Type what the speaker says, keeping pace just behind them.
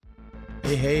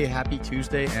Hey, happy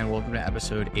Tuesday, and welcome to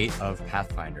episode 8 of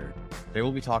Pathfinder. Today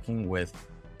we'll be talking with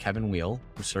Kevin Weil,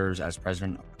 who serves as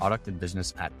president of product and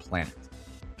business at Planet.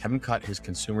 Kevin cut his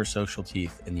consumer social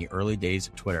teeth in the early days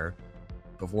of Twitter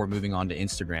before moving on to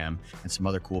Instagram and some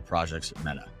other cool projects at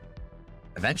Meta.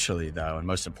 Eventually, though, and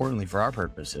most importantly for our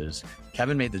purposes,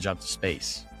 Kevin made the jump to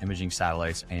space, imaging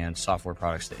satellites and software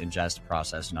products to ingest,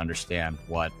 process, and understand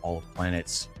what all of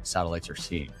Planet's satellites are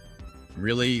seeing.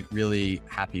 Really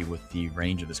happy with the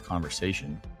range of this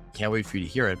conversation. Can't wait for you to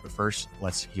hear it, but first,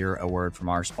 let's hear a word from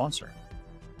our sponsor.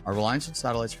 Our reliance on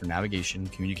satellites for navigation,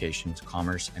 communications,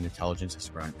 commerce, and intelligence has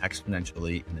grown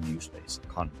exponentially in the new space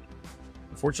economy.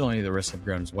 Unfortunately, the risks have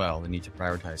grown as well. The need to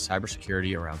prioritize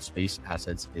cybersecurity around space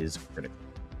assets is critical.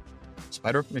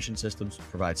 SpiderOak Mission Systems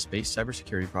provides space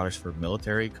cybersecurity products for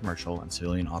military, commercial, and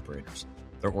civilian operators.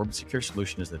 Their Orbit Secure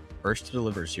solution is the first to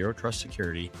deliver zero trust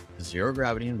security to zero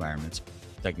gravity environments,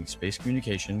 protecting space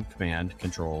communication, command,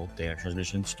 control, data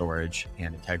transmission, storage,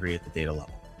 and integrity at the data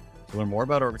level. To learn more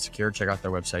about Orbit Secure, check out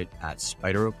their website at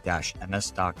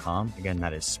spideroak-ms.com. Again,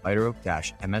 that is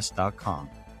spideroak-ms.com.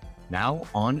 Now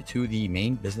on to the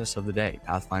main business of the day,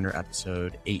 Pathfinder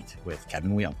episode 8 with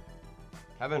Kevin Weil.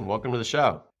 Kevin, welcome to the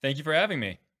show. Thank you for having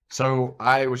me. So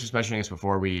I was just mentioning this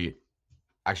before we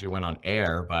actually went on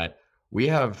air, but we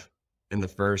have, in the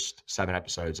first 7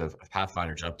 episodes of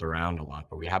Pathfinder, jumped around a lot,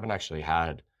 but we haven't actually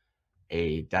had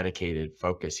a dedicated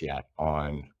focus yet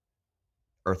on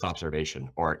Earth observation,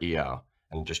 or EO.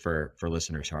 And just for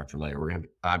listeners who aren't familiar,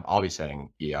 I'll be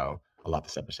saying EO a lot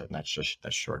this episode, and that's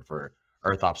short for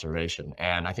Earth observation.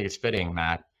 And I think it's fitting,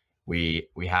 Matt, we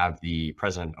have the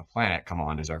president of Planet come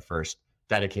on as our first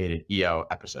dedicated EO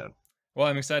episode. Well,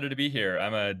 I'm excited to be here.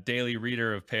 I'm a daily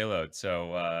reader of Payload,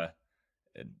 so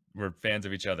we're fans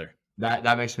of each other.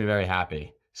 That makes me very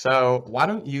happy. So why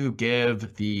don't you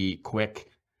give the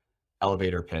quick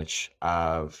elevator pitch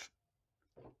of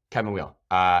Kevin Weil?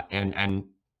 And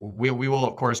we will,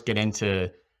 of course, get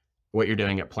into what you're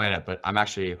doing at Planet, but I'm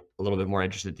actually a little bit more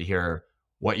interested to hear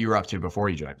what you were up to before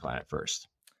you joined Planet first.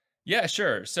 Yeah,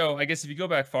 sure. So I guess if you go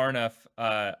back far enough,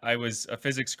 I was a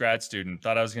physics grad student,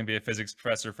 thought I was going to be a physics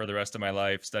professor for the rest of my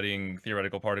life, studying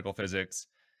theoretical particle physics.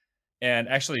 And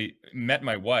actually met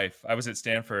my wife. I was at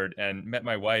Stanford and met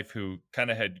my wife, who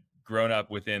kind of had grown up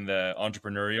within the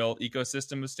entrepreneurial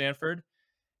ecosystem of Stanford.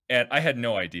 And I had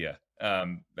no idea. I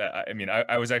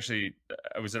was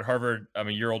at Harvard. I'm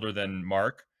a year older than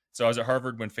Mark. So I was at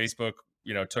Harvard when Facebook,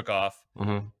 took off.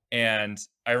 Mm-hmm. And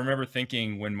I remember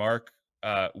thinking when Mark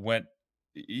went,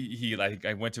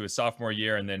 I went to his sophomore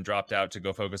year and then dropped out to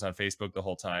go focus on Facebook the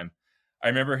whole time. I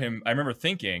remember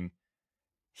thinking,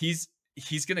 he's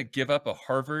going to give up a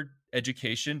Harvard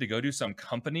education to go do some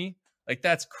company. Like,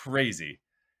 that's crazy,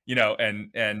 so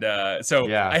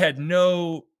yeah. I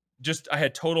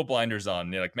had total blinders on,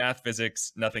 like math,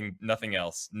 physics, nothing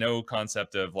else, no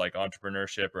concept of like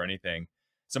entrepreneurship or anything.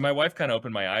 So my wife kind of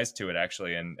opened my eyes to it,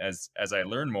 actually. And as I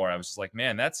learned more, I was just like,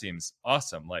 man, that seems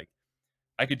awesome. Like,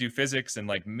 I could do physics and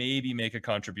like maybe make a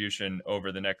contribution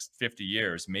over the next 50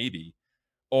 years, maybe,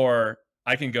 or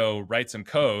I can go write some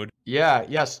code. Yeah.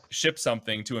 Yes. Ship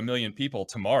something to 1 million people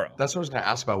tomorrow. That's what I was going to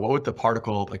ask about. What would the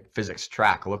particle physics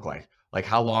track look like? Like,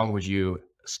 how long would you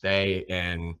stay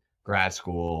in grad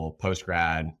school, post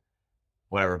grad,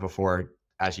 whatever, before,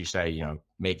 as you say,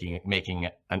 making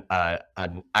an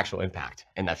actual impact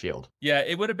in that field? Yeah,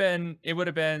 it would have been.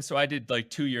 So I did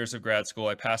like 2 years of grad school.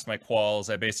 I passed my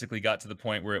quals. I basically got to the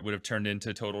point where it would have turned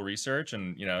into total research,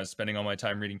 and I was spending all my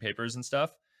time reading papers and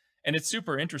stuff. And it's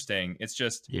super interesting. It's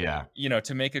just,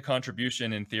 to make a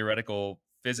contribution in theoretical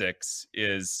physics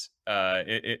is,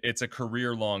 it's a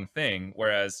career long thing.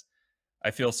 Whereas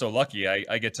I feel so lucky.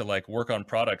 I get to like work on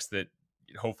products that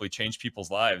hopefully change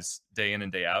people's lives day in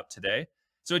and day out today.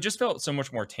 So it just felt so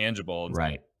much more tangible.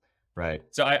 Right.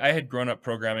 So I had grown up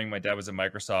programming. My dad was at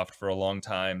Microsoft for a long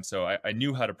time. So I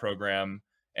knew how to program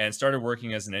and started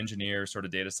working as an engineer, sort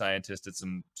of data scientist at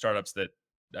some startups that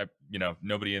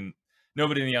nobody in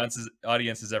the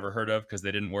audience has ever heard of because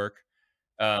they didn't work.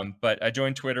 But I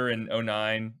joined Twitter in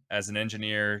 2009 as an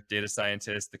engineer, data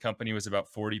scientist. The company was about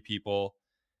 40 people,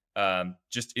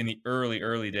 just in the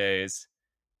early days.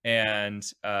 And,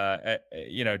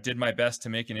 did my best to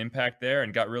make an impact there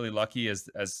and got really lucky as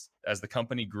the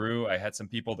company grew. I had some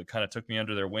people that kind of took me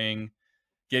under their wing,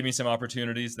 gave me some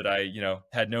opportunities that I,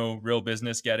 had no real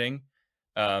business getting.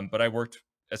 But I worked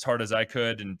as hard as I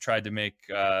could and tried to make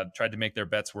their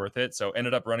bets worth it. So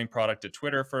ended up running product at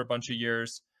Twitter for a bunch of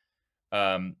years,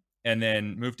 and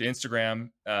then moved to Instagram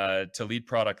to lead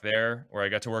product there, where I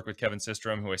got to work with Kevin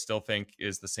Systrom, who I still think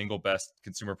is the single best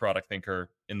consumer product thinker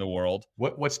in the world.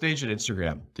 What stage at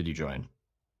Instagram did you join?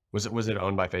 Was it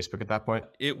owned by Facebook at that point?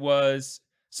 It was,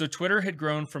 so Twitter had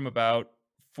grown from about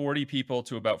 40 people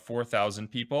to about 4,000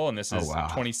 people, and this Oh is wow.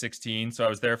 2016. So I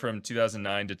was there from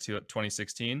 2009 to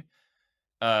 2016.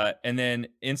 And then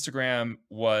Instagram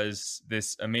was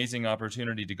this amazing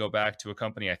opportunity to go back to a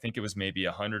company. I think it was maybe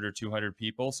 100 or 200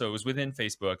 people. So it was within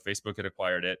Facebook. Facebook had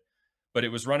acquired it, but it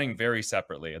was running very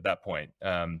separately at that point.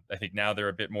 I think now they're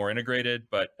a bit more integrated,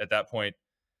 but at that point,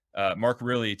 Mark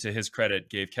really, to his credit,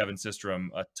 gave Kevin Systrom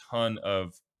a ton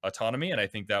of autonomy. And I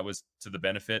think that was to the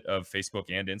benefit of Facebook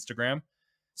and Instagram.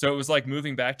 So it was like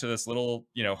moving back to this little,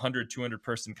 100, 200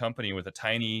 person company with a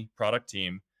tiny product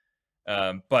team.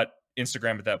 But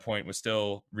Instagram at that point was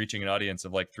still reaching an audience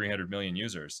of like 300 million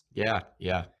users. Yeah,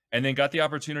 yeah. And then got the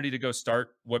opportunity to go start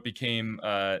what became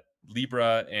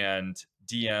Libra and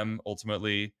DM,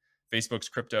 ultimately Facebook's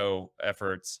crypto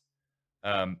efforts.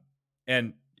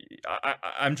 And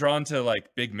I'm drawn to like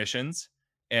big missions.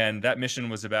 And that mission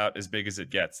was about as big as it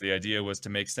gets. The idea was to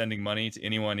make sending money to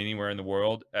anyone, anywhere in the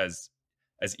world as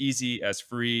easy, as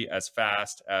free, as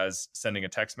fast as sending a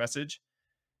text message.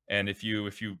 And if you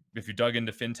dug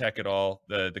into fintech at all,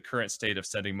 the current state of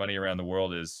sending money around the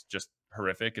world is just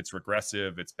horrific. It's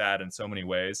regressive. It's bad in so many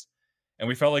ways. And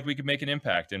we felt like we could make an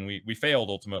impact, and we failed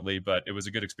ultimately, but it was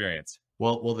a good experience.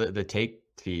 Well, the take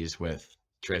fees with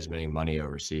transmitting money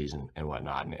overseas and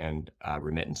whatnot and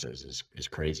remittances is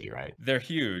crazy, right? They're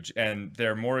huge, and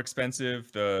they're more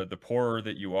expensive the poorer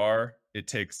that you are. It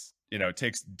takes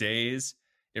days.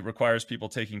 It requires people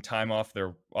taking time off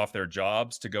their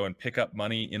jobs to go and pick up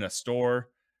money in a store.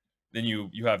 Then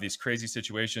you have these crazy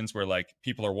situations where like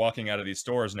people are walking out of these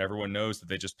stores and everyone knows that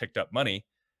they just picked up money.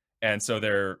 And so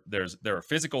there are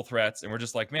physical threats, and we're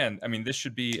just like, man, I mean, this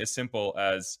should be as simple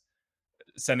as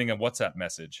sending a WhatsApp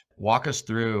message. Walk us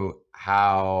through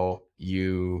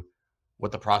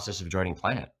what the process of joining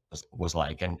Planet was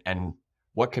like, and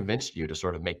what convinced you to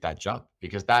sort of make that jump,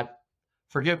 because that,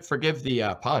 forgive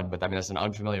the pun, but I mean, that's an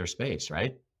unfamiliar space,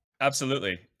 right?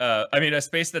 Absolutely. I mean, a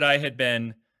space that I had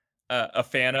been a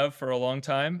fan of for a long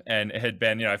time, and it had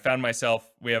been, I found myself,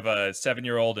 we have a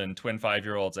 7-year-old and twin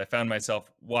 5-year-olds. I found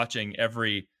myself watching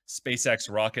every SpaceX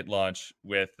rocket launch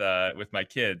with my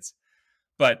kids,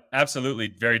 but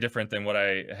absolutely very different than what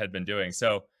I had been doing.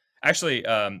 So actually,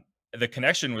 the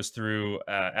connection was through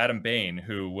Adam Bain,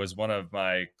 who was one of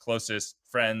my closest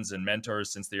friends and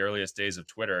mentors since the earliest days of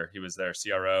Twitter. He was their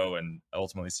CRO and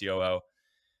ultimately COO.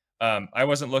 I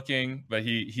wasn't looking, but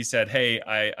he said, "Hey,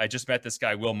 I just met this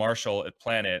guy, Will Marshall at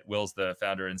Planet. Will's the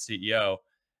founder and CEO.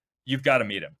 You've got to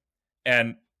meet him."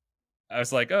 And I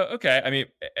was like, "Oh, okay." I mean,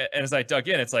 and as I dug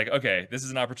in, it's like, okay, this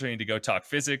is an opportunity to go talk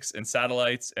physics and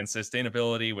satellites and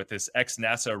sustainability with this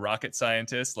ex-NASA rocket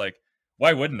scientist. Like,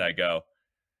 why wouldn't I go?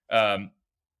 Um,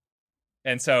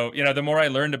 and so, the more I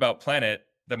learned about Planet,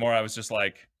 the more I was just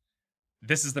like,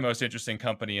 this is the most interesting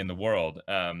company in the world.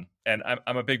 And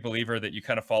I'm a big believer that you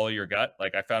kind of follow your gut.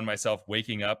 Like, I found myself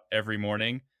waking up every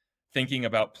morning thinking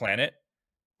about Planet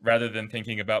rather than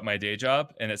thinking about my day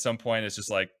job. And at some point, it's just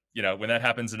like, when that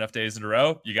happens enough days in a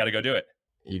row, you got to go do it.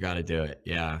 You got to do it.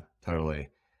 Yeah, totally.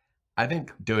 I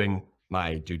think doing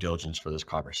my due diligence for this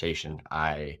conversation,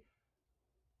 I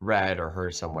read or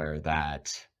heard somewhere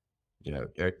that,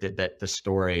 that the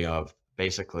story of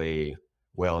basically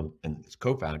Will and his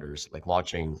co-founders like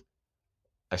launching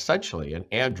essentially an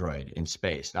Android in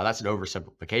space. Now that's an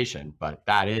oversimplification, but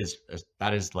that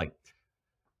is like,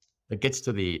 it gets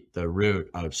to the root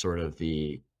of sort of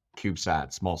the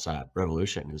CubeSat, smallsat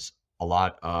revolution, is a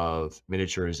lot of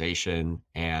miniaturization,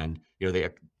 and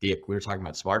the we were talking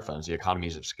about smartphones, the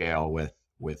economies of scale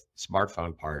with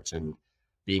smartphone parts, and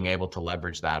being able to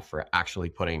leverage that for actually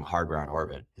putting hardware on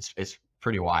orbit. It's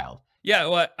pretty wild. Yeah,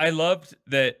 well, I loved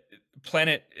that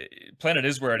Planet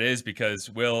is where it is because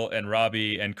Will and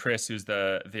Robbie and Chris, who's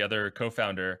the other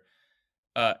co-founder,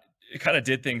 kind of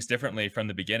did things differently from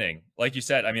the beginning. Like you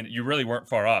said, I mean, you really weren't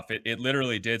far off. It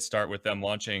literally did start with them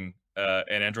launching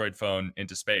an Android phone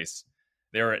into space.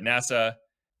 They were at NASA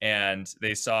and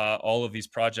they saw all of these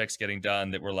projects getting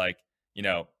done that were like,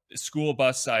 school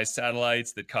bus sized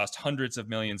satellites that cost hundreds of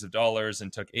millions of dollars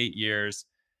and took 8 years.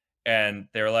 And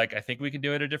they were like, I think we can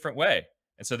do it a different way.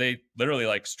 And so they literally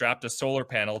like strapped a solar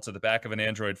panel to the back of an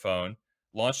Android phone,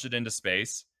 launched it into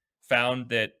space, found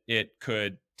that it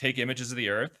could take images of the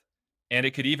Earth, and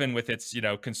it could even, with its,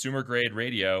 consumer grade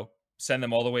radio, send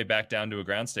them all the way back down to a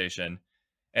ground station.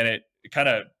 And it kind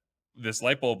of, this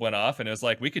light bulb went off, and it was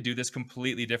like, we could do this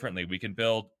completely differently. We can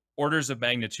build orders of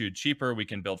magnitude cheaper. We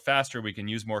can build faster. We can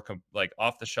use more like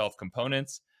off the shelf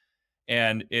components.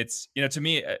 And it's, to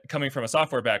me, coming from a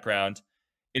software background,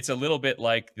 it's a little bit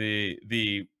like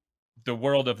the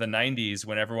world of the 90s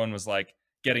when everyone was like,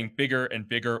 getting bigger and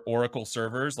bigger Oracle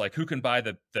servers, like who can buy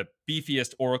the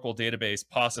beefiest Oracle database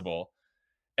possible.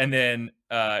 And then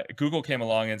Google came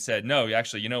along and said, no,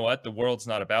 actually, you know what? The world's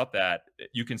not about that.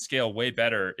 You can scale way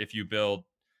better if you build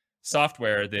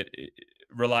software that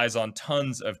relies on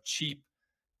tons of cheap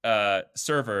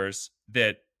servers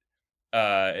that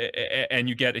and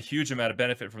you get a huge amount of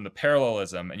benefit from the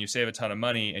parallelism, and you save a ton of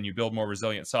money, and you build more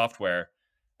resilient software.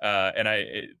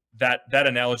 That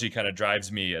analogy kind of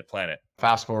drives me at Planet.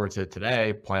 Fast forward to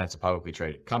today, Planet's a publicly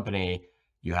traded company.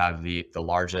 You have the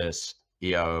largest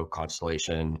EO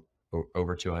constellation,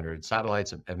 over 200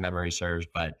 satellites if memory serves.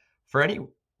 But for any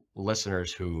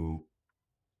listeners who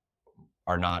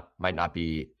might not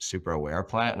be super aware of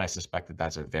Planet, and I suspect that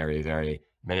that's a very, very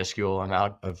minuscule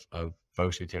amount of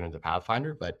folks who tune into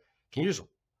Pathfinder, but can you just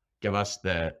give us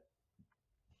the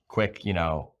quick,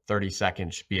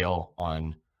 30-second spiel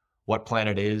on what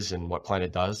Planet is and what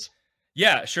Planet does?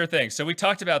 Yeah, sure thing. So we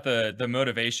talked about the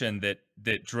motivation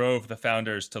that drove the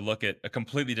founders to look at a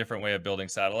completely different way of building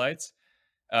satellites,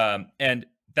 and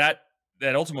that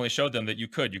ultimately showed them that you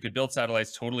could build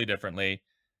satellites totally differently.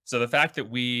 So the fact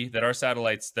that our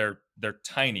satellites, they're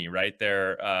tiny, right?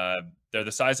 They're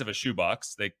the size of a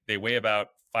shoebox. They weigh about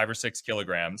 5 or 6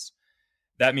 kilograms.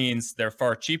 That means they're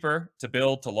far cheaper to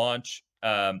build, to launch,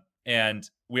 and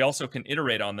we also can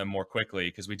iterate on them more quickly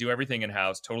because we do everything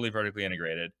in-house, totally vertically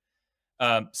integrated.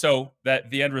 So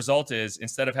that the end result is,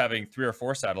 instead of having 3 or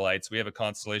 4 satellites, we have a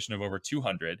constellation of over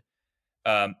 200.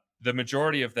 The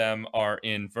majority of them are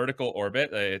in vertical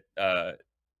orbit,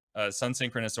 a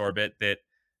sun-synchronous orbit that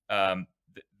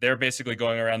they're basically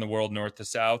going around the world north to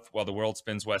south while the world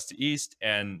spins west to east,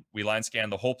 and we line scan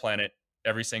the whole planet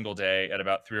every single day at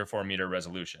about 3 or 4 meter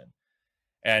resolution.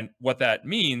 And what that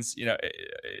means,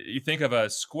 you think of a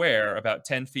square about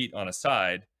 10 feet on a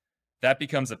side, that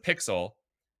becomes a pixel.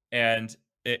 And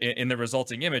in the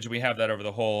resulting image, we have that over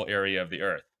the whole area of the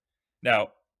Earth. Now,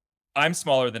 I'm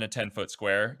smaller than a 10-foot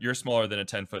square. You're smaller than a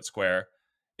 10-foot square.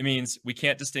 It means we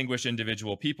can't distinguish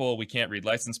individual people. We can't read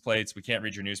license plates. We can't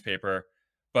read your newspaper.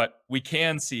 But we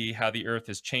can see how the Earth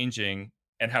is changing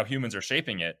and how humans are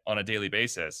shaping it on a daily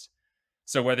basis.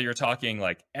 So whether you're talking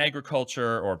like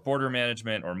agriculture or border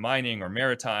management or mining or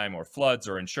maritime or floods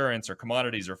or insurance or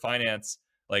commodities or finance,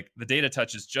 like the data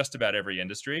touches just about every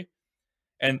industry.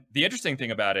 And the interesting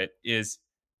thing about it is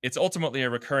it's ultimately a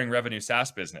recurring revenue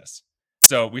SaaS business.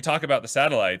 So we talk about the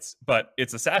satellites, but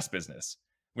it's a SaaS business.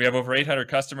 We have over 800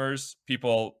 customers.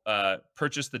 People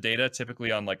purchase the data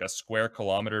typically on like a square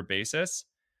kilometer basis.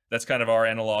 That's kind of our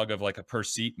analog of like a per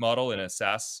seat model in a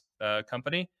SaaS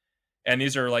company. And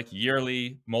these are like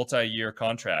yearly, multi-year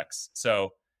contracts.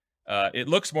 So it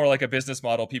looks more like a business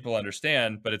model people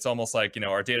understand, but it's almost like,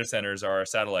 our data centers are our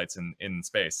satellites in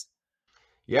space.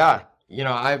 Yeah.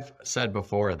 I've said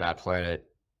before that Planet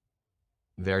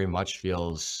very much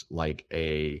feels like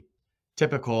a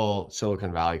typical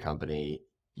Silicon Valley company.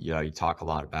 You talk a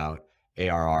lot about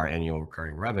ARR, annual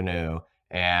recurring revenue,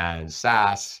 and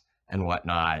SaaS and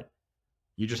whatnot.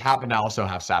 You just happen to also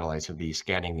have satellites to be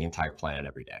scanning the entire planet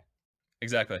every day.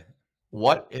 Exactly.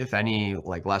 What, if any,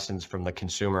 like lessons from the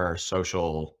consumer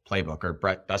social playbook or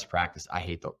best practice? I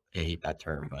hate that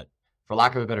term, but for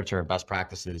lack of a better term, best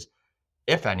practices,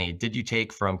 if any, did you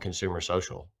take from consumer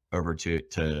social over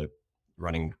to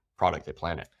running product at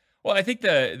Planet? Well, I think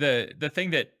the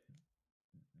thing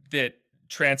that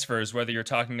transfers, whether you're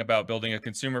talking about building a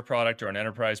consumer product or an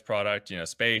enterprise product,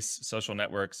 space, social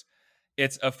networks,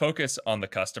 it's a focus on the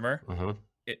customer,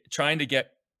 trying to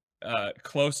get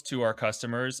close to our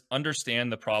customers,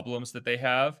 understand the problems that they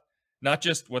have, not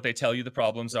just what they tell you the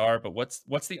problems are, but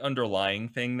what's the underlying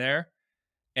thing there.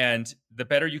 And the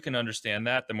better you can understand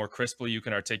that, the more crisply you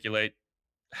can articulate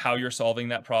how you're solving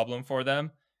that problem for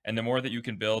them, and the more that you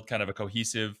can build kind of a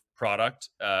cohesive product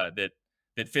that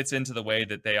fits into the way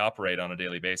that they operate on a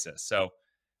daily basis. So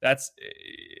that's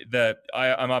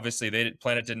I'm obviously,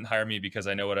 Planet didn't hire me because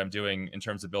I know what I'm doing in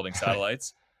terms of building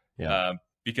satellites. Yeah.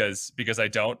 Because I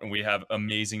don't, and we have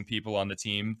amazing people on the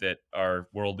team that are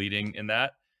world leading in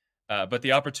that. But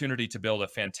the opportunity to build a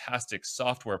fantastic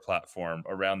software platform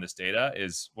around this data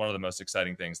is one of the most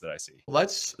exciting things that I see.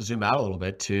 Let's zoom out a little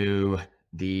bit to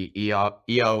the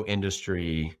EO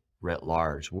industry writ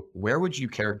large. Where would you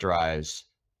characterize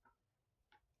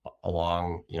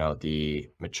along, the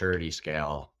maturity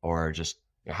scale, or just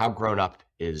how grown up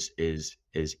is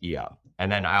EO?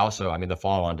 And then the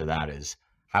follow on to that is,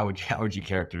 how would you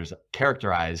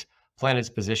characterize Planet's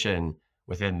position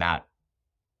within that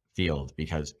field?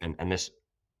 Because and this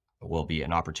will be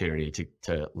an opportunity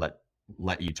to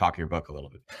let you talk your book a little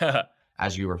bit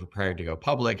as you were preparing to go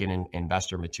public, and in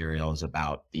investor materials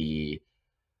about the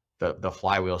the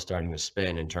flywheel starting to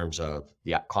spin in terms of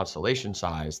the constellation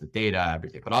size, the data,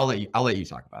 everything. But I'll let you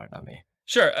talk about it, not me.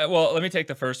 Sure. Well, let me take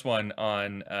the first one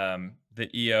on the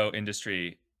EO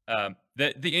industry.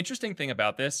 The interesting thing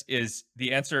about this is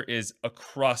the answer is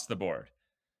across the board.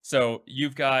 So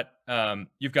you've got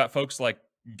folks like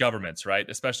governments, right?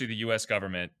 Especially the U.S.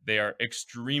 government. They are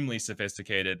extremely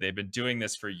sophisticated. They've been doing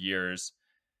this for years.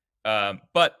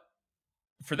 But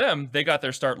for them, they got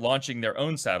their start launching their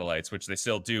own satellites, which they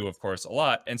still do, of course, a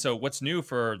lot. And so what's new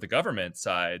for the government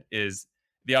side is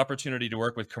the opportunity to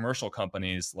work with commercial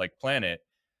companies like Planet,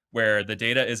 where the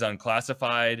data is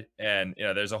unclassified, and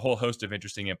there's a whole host of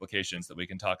interesting implications that we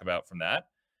can talk about from that.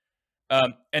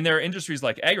 And there are industries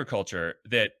like agriculture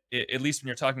that, at least when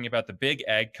you're talking about the big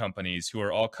ag companies who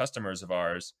are all customers of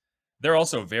ours, they're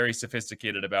also very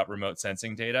sophisticated about remote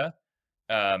sensing data.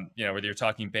 Whether you're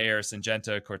talking Bayer,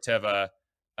 Syngenta, Corteva,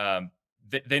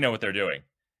 they know what they're doing,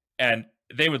 and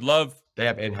they would love. They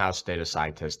have in-house data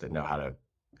scientists that know how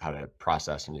to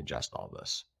process and ingest all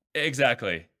this.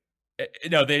 Exactly.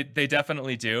 No, they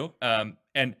definitely do.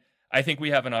 And I think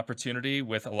we have an opportunity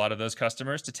with a lot of those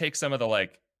customers to take some of the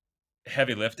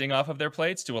heavy lifting off of their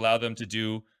plates to allow them to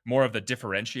do more of the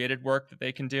differentiated work that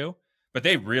they can do, but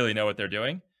they really know what they're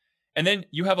doing. And then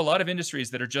you have a lot of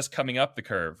industries that are just coming up the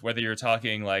curve, whether you're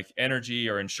talking like energy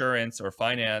or insurance or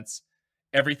finance,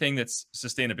 everything that's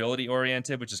sustainability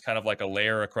oriented, which is kind of like a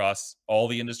layer across all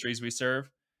the industries we serve.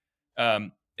 All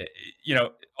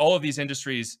of these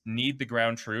industries need the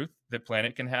ground truth that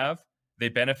Planet can have. They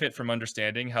benefit from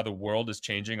understanding how the world is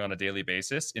changing on a daily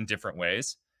basis in different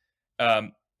ways.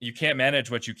 You can't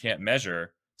manage what you can't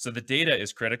measure. So the data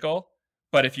is critical.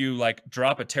 But if you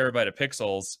drop a terabyte of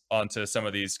pixels onto some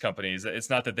of these companies, it's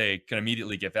not that they can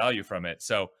immediately get value from it.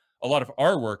 So a lot of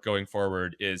our work going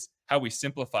forward is how we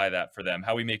simplify that for them,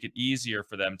 how we make it easier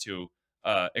for them to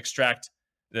extract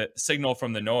the signal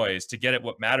from the noise to get at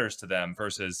what matters to them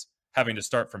versus having to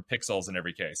start from pixels in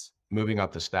every case. Moving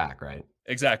up the stack, right?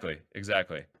 Exactly.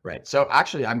 Right. So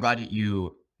actually, I'm glad that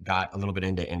you got a little bit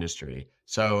into industry.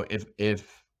 So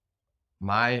if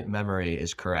my memory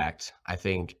is correct, I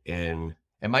think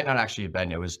it might not actually have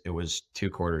been, it was 2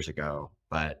 quarters ago,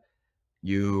 but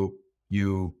you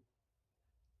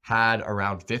had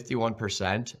around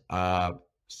 51% of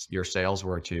your sales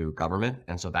were to government.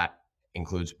 And so that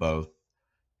includes both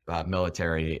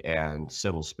military and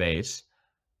civil space.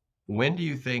 When do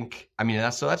you think,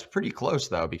 that's pretty close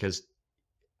though, because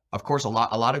of course, a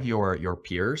lot of your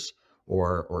peers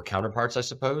or counterparts, I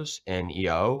suppose, in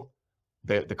EO,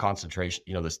 the concentration,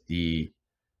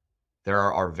 there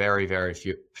are very, very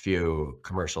few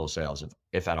commercial sales,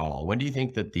 if at all. When do you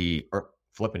think that or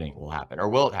flippening will happen, or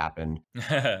will it happen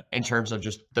in terms of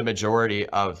just the majority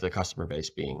of the customer base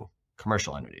being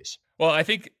commercial entities? Well, I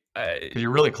think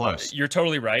you're really close. You're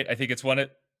totally right. I think it's one of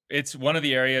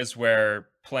the areas where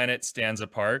Planet stands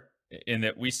apart in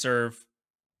that we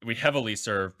heavily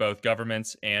serve both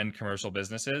governments and commercial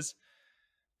businesses.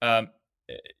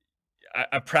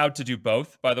 I'm proud to do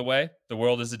both, by the way. The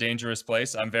world is a dangerous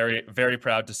place. I'm very, very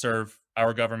proud to serve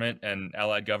our government and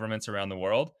allied governments around the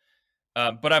world.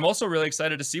 But I'm also really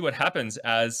excited to see what happens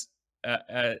as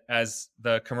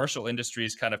the commercial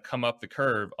industries kind of come up the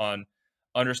curve on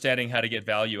understanding how to get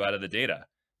value out of the data.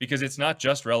 Because it's not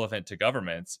just relevant to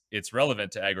governments, it's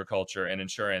relevant to agriculture and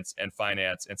insurance and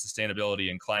finance and sustainability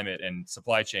and climate and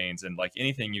supply chains and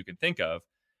anything you can think of.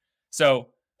 So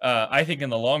I think in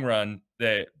the long run,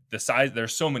 the size,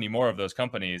 there's so many more of those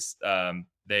companies,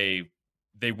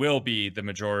 they will be the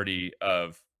majority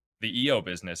of the EO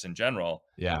business in general.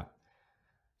 Yeah,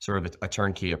 sort of a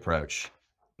turnkey approach.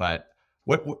 But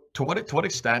to what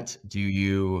extent do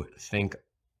you think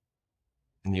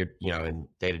in your in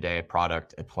day-to-day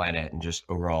product at Planet and just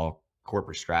overall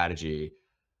corporate strategy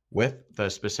with the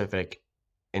specific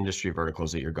industry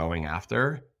verticals that you're going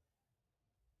after?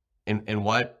 And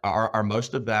what are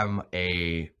most of them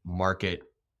a market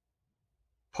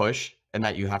push, and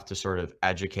that you have to sort of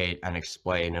educate and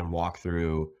explain and walk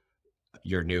through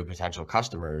your new potential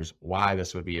customers why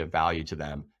this would be of value to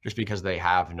them, just because they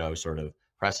have no sort of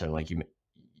precedent?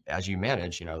 As you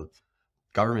manage,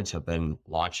 governments have been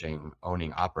launching,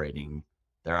 owning, operating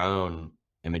their own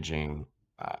imaging,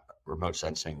 remote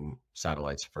sensing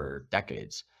satellites for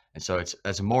decades. And so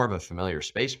it's more of a familiar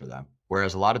space for them.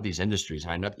 Whereas a lot of these industries,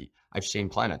 and I know I've seen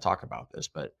Planet talk about this,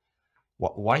 but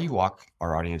why don't you walk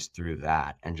our audience through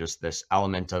that and just this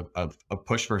element of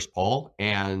push versus pull,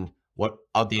 and what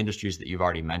of the industries that you've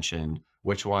already mentioned,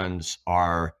 which ones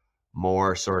are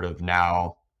more sort of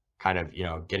now kind of,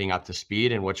 getting up to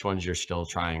speed, and which ones you're still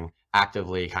trying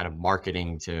actively kind of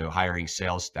marketing to hiring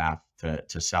sales staff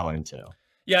to sell into?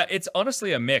 Yeah, it's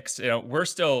honestly a mix. We're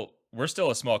still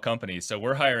a small company, so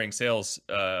we're hiring sales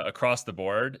across the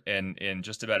board and in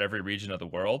just about every region of the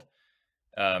world.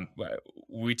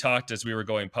 We talked as we were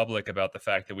going public about the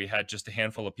fact that we had just a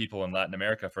handful of people in Latin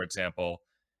America, for example.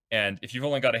 And if you've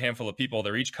only got a handful of people,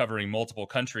 they're each covering multiple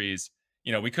countries.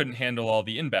 We couldn't handle all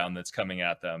the inbound that's coming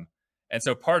at them. And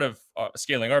so part of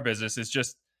scaling our business is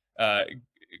just uh,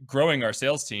 growing our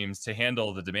sales teams to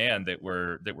handle the demand that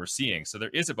we're seeing. So there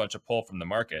is a bunch of pull from the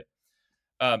market.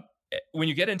 When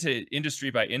you get into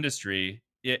industry by industry,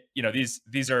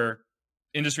 these are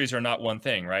industries are not one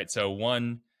thing, right?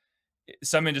 So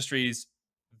some industries,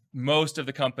 most of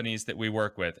the companies that we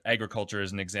work with, agriculture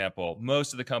is an example,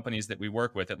 most of the companies that we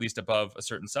work with, at least above a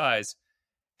certain size,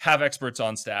 have experts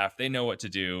on staff. They know what to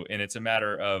do. And it's a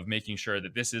matter of making sure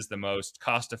that this is the most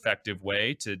cost effective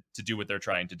way to do what they're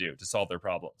trying to do, to solve their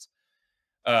problems.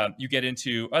 You get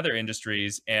into other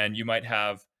industries and you might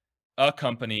have a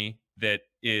company that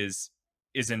is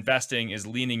investing, is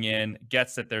leaning in,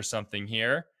 gets that there's something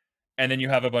here, and then you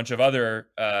have a bunch of other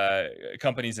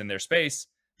companies in their space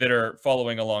that are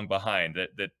following along behind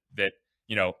that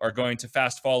are going to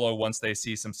fast follow once they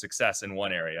see some success in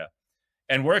one area.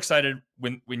 And we're excited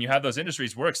when you have those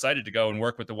industries. We're excited to go and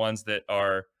work with the ones that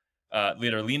are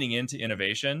leaning into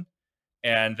innovation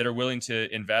and that are willing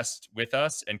to invest with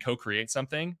us and co-create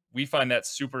something. We find that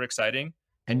super exciting.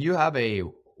 And you have a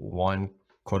one,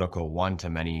 quote unquote, one to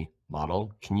many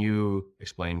model. Can you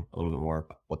explain a little bit more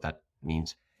about what that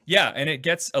means? Yeah, and it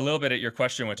gets a little bit at your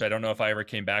question, which I don't know if I ever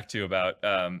came back to, about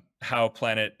how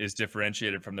Planet is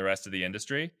differentiated from the rest of the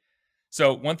industry.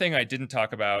 So one thing I didn't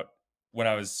talk about when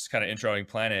I was kind of introing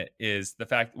Planet is the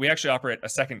fact we actually operate a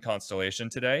second constellation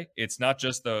today. It's not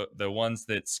just the ones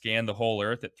that scan the whole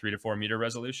Earth at 3 to 4 meter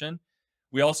resolution.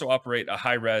 We also operate a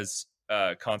high res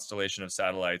constellation of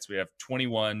satellites. We have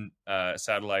 21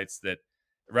 satellites that,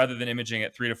 rather than imaging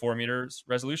at 3 to 4 meters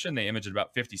resolution, they image at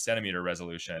about 50 centimeter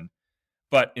resolution.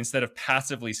 But instead of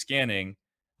passively scanning,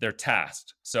 they're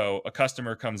tasked. So a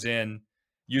customer comes in,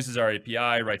 uses our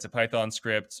API, writes a Python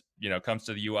script, comes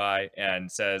to the UI and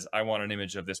says, "I want an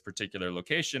image of this particular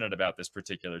location at about this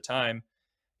particular time,"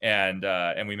 and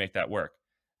we make that work.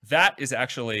 That is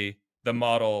actually the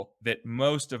model that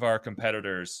most of our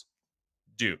competitors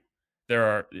do. There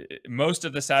are most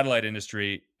of the satellite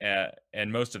industry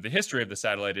and most of the history of the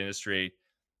satellite industry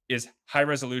is high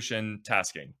resolution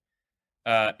tasking,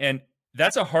 and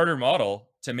that's a harder model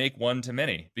to make one to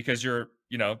many because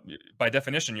by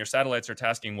definition, your satellites are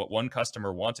tasking what one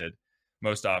customer wanted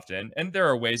most often. And there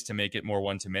are ways to make it more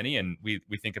one to many. And we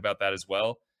think about that as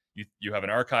well. You have an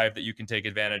archive that you can take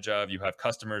advantage of. You have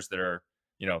customers that are,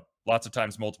 lots of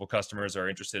times multiple customers are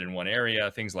interested in one area,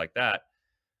 things like that.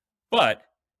 But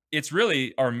it's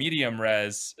really our medium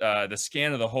res, the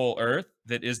scan of the whole Earth,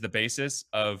 that is the basis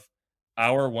of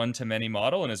our one to many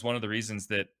model and is one of the reasons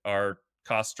that our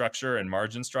cost structure and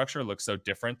margin structure looks so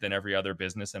different than every other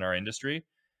business in our industry.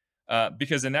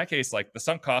 Because in that case, like, the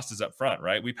sunk cost is up front,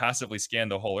 right? We passively scan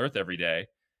the whole Earth every day.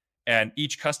 And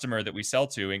each customer that we sell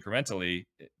to incrementally,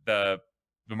 the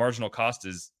marginal cost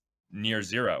is near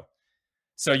zero.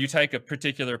 So you take a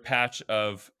particular patch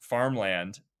of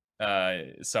farmland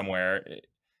somewhere,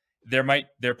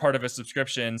 they're part of a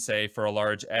subscription, say, for a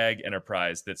large ag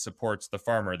enterprise that supports the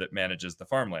farmer that manages the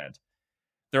farmland.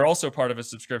 They're also part of a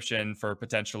subscription for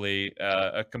potentially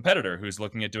a competitor who's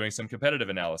looking at doing some competitive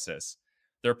analysis.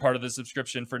 They're part of the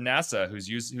subscription for NASA,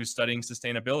 who's studying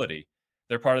sustainability.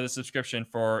 They're part of the subscription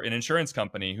for an insurance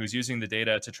company who's using the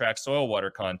data to track soil water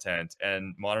content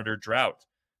and monitor drought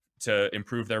to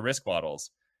improve their risk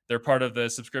models. They're part of the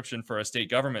subscription for a state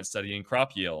government studying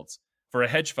crop yields, for a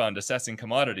hedge fund assessing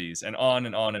commodities, and on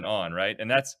and on and on, right?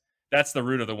 And that's the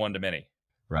root of the one to many.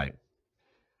 Right.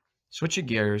 Switching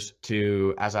gears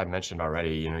to, as I mentioned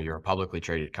already, you're a publicly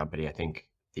traded company. I think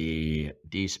the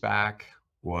D-SPAC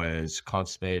was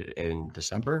consummated in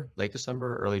December, late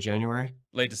December, early January.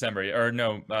 Late December, or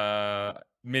no,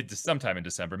 sometime in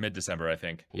December, mid-December, I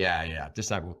think. Yeah.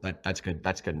 December. That's good.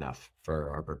 That's good enough for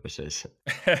our purposes.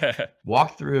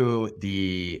 Walk through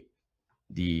the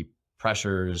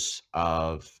pressures,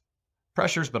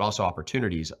 but also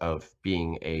opportunities of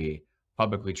being a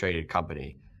publicly traded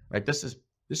company. Right. This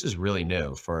is really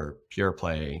new for pure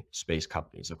play space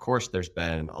companies. Of course, there's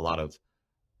been a lot of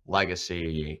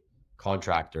legacy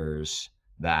contractors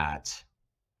that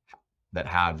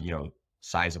have,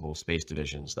 sizable space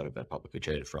divisions that have been publicly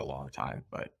traded for a long time.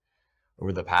 But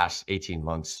over the past 18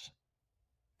 months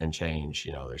and change,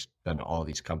 there's been all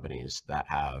these companies that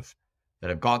have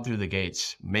gone through the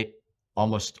gates,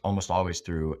 almost always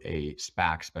through a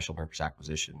SPAC, special purpose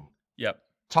acquisition. Yep.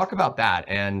 Talk about that.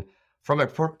 And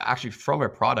actually from a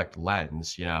product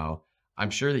lens, I'm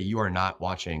sure that you are not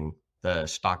watching the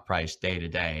stock price day to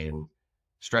day and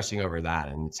stressing over that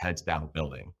and it's heads down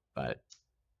building. But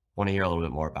want to hear a little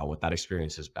bit more about what that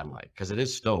experience has been like, because it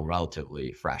is still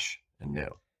relatively fresh and new.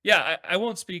 Yeah, I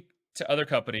won't speak to other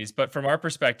companies, but from our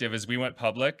perspective, as we went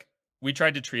public, we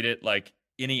tried to treat it like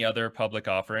any other public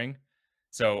offering.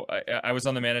 So I was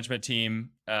on the management team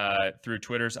through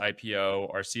Twitter's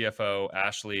IPO. Our CFO,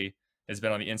 Ashley, has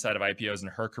been on the inside of IPOs in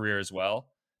her career as well.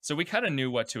 So we kind of knew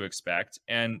what to expect.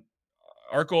 And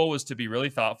our goal was to be really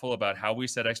thoughtful about how we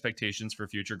set expectations for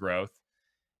future growth.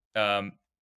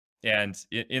 And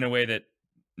in a way that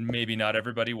maybe not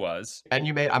everybody was. And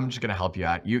I'm just going to help you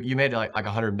out. You made like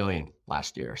 100 million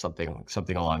last year, something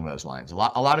along those lines. A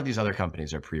lot of these other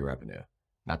companies are pre-revenue.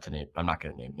 Not to name, I'm not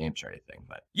going to name names or anything,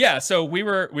 but yeah. So we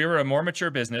were a more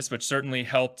mature business, which certainly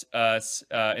helped us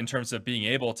in terms of being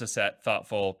able to set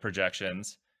thoughtful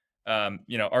projections.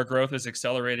 Our growth is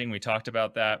accelerating. We talked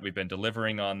about that. We've been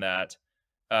delivering on that.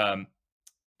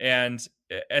 And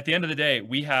at the end of the day,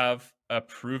 we have a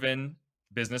proven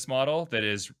business model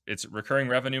it's a recurring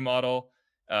revenue model.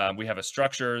 We have a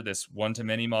structure, this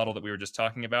one-to-many model that we were just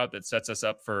talking about, that sets us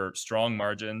up for strong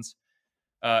margins.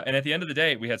 And at the end of the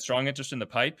day, we had strong interest in the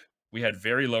pipe. We had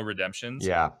very low redemptions.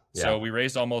 Yeah. So we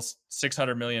raised almost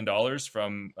 $600 million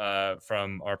from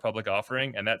our public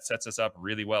offering, and that sets us up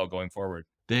really well going forward.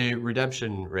 The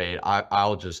redemption rate,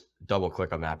 I'll just double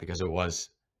click on that because it was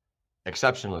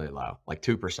exceptionally low, like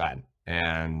 2%.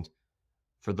 And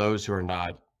for those who are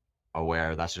not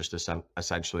aware, that's just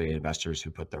essentially investors who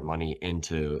put their money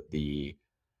into the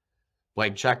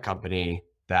blank check company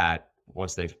that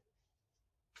once they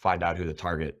find out who the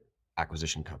target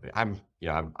acquisition company, I'm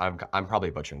probably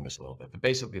butchering this a little bit, but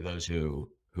basically those who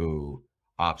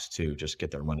opts to just get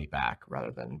their money back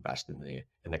rather than invest in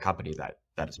the company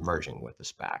that is merging with the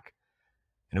SPAC.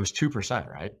 And it was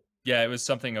 2%, right? Yeah, it was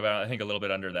something about, I think, a little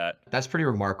bit under that. That's pretty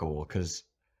remarkable because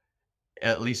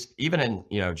at least even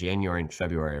in January and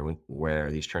February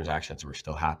where these transactions were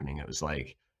still happening, it was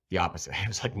like the opposite. It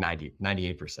was like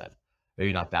 98%.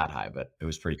 Maybe not that high, but it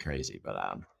was pretty crazy.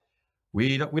 But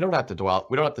we don't have to dwell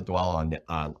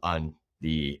on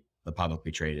the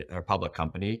publicly traded or public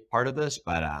company part of this,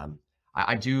 but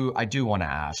I do want to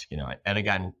ask, and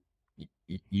again,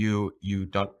 you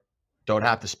don't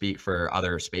have to speak for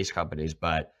other space companies,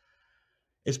 but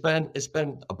it's been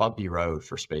a bumpy road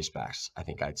for SpaceX, I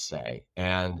think I'd say.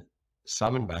 And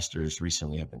some investors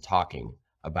recently have been talking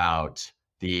about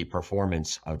the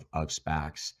performance of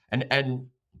SPACs. And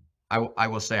I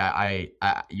will say, I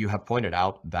you have pointed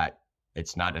out that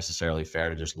it's not necessarily fair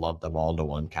to just lump them all into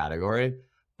one category,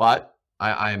 but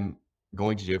I'm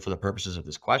going to do it for the purposes of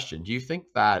this question. Do you think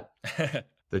that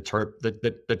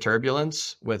the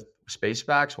turbulence with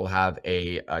SpaceX will have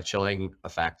a chilling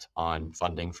effect on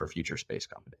funding for future space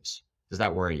companies? Does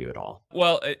that worry you at all?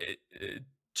 Well,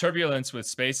 turbulence with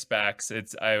space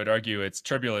SPACs, I would argue it's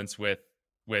turbulence with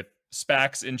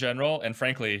SPACs in general, and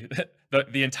frankly,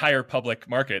 the entire public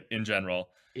market in general.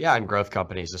 Yeah, and growth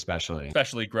companies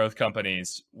especially growth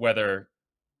companies,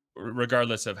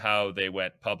 regardless of how they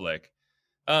went public.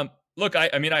 Look,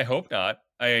 I mean, I hope not.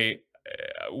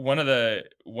 One of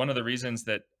the reasons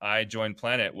that I joined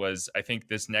Planet was I think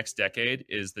this next decade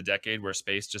is the decade where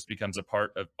space just becomes a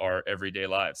part of our everyday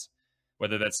lives,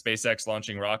 whether that's SpaceX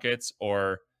launching rockets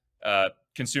or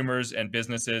consumers and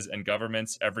businesses and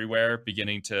governments everywhere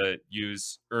beginning to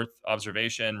use Earth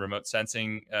observation, remote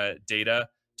sensing data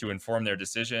to inform their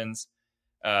decisions,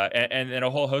 and a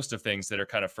whole host of things that are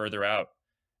kind of further out.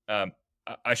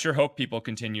 I sure hope people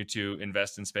continue to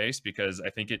invest in space because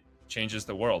I think it changes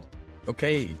the world.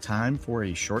 Okay, time for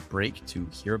a short break to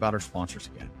hear about our sponsors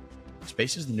again.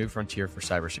 Space is the new frontier for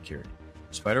cybersecurity.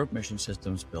 Spider Oak Mission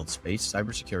Systems builds space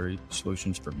cybersecurity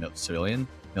solutions for civilian,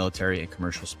 military, and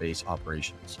commercial space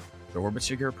operations. The Orbit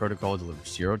Secure protocol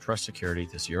delivers zero trust security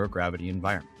to zero gravity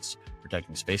environments,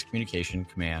 protecting space communication,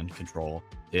 command, control,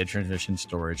 data transmission,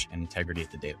 storage, and integrity at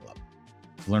the data level.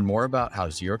 To learn more about how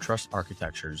zero trust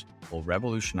architectures will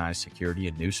revolutionize security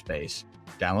in new space,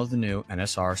 download the new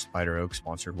NSR Spider Oak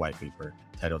sponsored white paper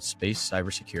titled Space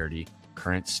Cybersecurity,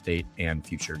 Current State and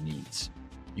Future Needs.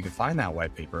 You can find that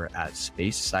white paper at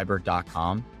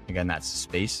spacecyber.com. Again, that's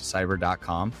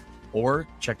spacecyber.com, or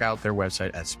check out their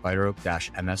website at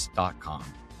spideroak-ms.com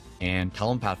and tell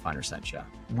them Pathfinder sent you.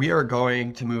 We are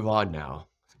going to move on now.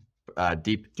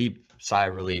 Deep sigh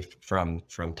of relief from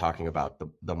talking about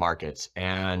the markets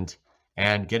and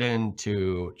get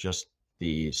into just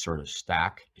the sort of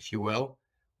stack, if you will,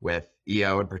 with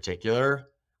EO in particular.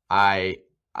 I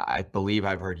believe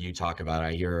I've heard you talk about it.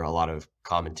 I hear a lot of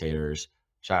commentators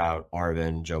shout out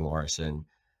Arvin, Joe Morrison,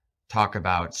 talk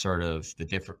about sort of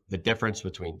the difference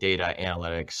between data,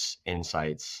 analytics,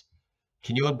 insights.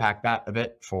 Can you unpack that a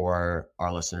bit for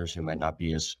our listeners who might not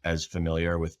be as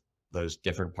familiar with those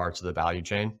different parts of the value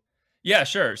chain? Yeah,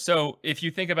 sure. So if you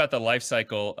think about the life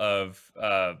cycle of,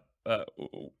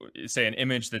 say, an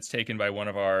image that's taken by one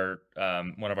of our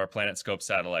PlanetScope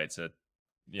satellites, a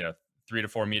 3 to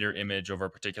 4 meter image over a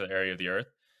particular area of the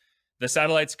Earth, the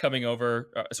satellites coming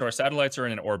over. So our satellites are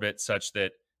in an orbit such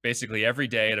that basically every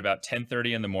day at about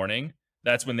 10:30 in the morning,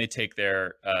 that's when they take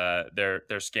their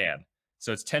scan.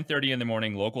 So it's 10:30 in the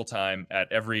morning local time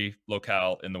at every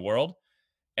locale in the world.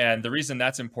 And the reason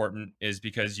that's important is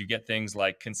because you get things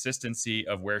like consistency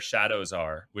of where shadows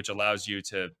are, which allows you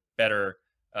to better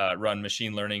run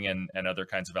machine learning and other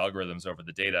kinds of algorithms over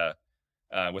the data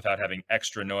without having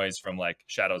extra noise from like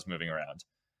shadows moving around.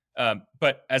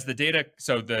 But as the data,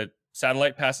 so the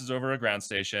satellite passes over a ground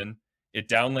station, it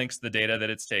downlinks the data that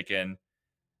it's taken.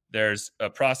 There's a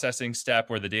processing step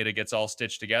where the data gets all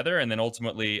stitched together. And then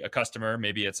ultimately a customer,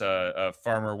 maybe it's a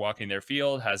farmer walking their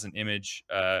field, has an image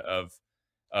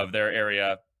of their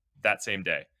area that same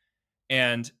day.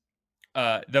 And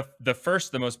the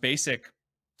most basic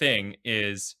thing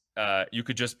is you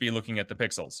could just be looking at the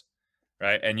pixels,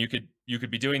 right? And you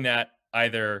could be doing that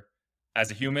either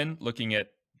as a human looking at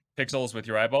pixels with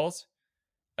your eyeballs,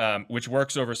 which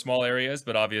works over small areas,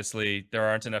 but obviously there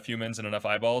aren't enough humans and enough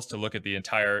eyeballs to look at the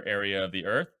entire area of the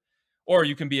Earth. Or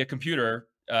you can be a computer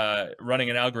running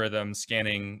an algorithm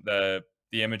scanning the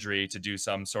imagery to do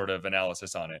some sort of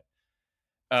analysis on it.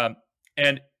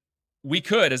 And we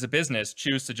could, as a business,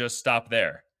 choose to just stop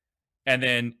there. And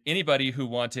then anybody who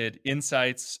wanted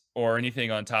insights or anything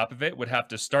on top of it would have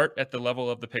to start at the level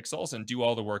of the pixels and do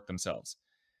all the work themselves.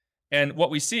 And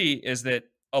what we see is that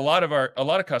a lot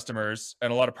of customers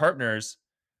and a lot of partners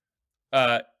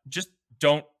just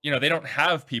don't, they don't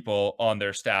have people on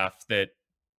their staff that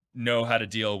know how to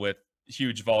deal with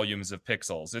huge volumes of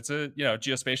pixels. It's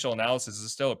geospatial analysis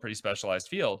is still a pretty specialized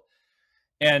field.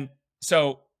 And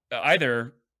so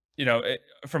either,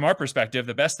 from our perspective,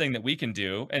 the best thing that we can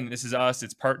do, and this is us,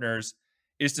 it's partners,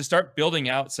 is to start building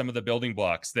out some of the building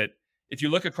blocks that if you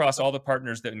look across all the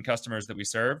partners and customers that we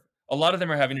serve, a lot of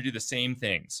them are having to do the same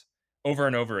things over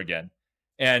and over again.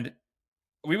 And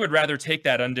we would rather take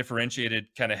that undifferentiated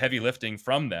kind of heavy lifting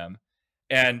from them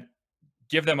and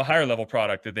give them a higher level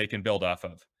product that they can build off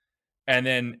of. And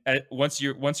then once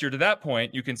you're to that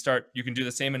point, you can do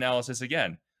the same analysis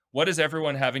again. What is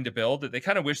everyone having to build that they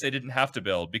kind of wish they didn't have to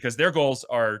build because their goals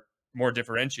are more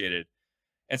differentiated?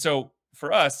 And so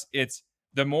for us, it's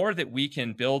the more that we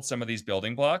can build some of these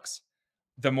building blocks,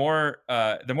 the more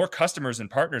customers and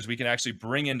partners we can actually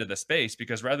bring into the space,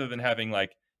 because rather than having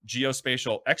like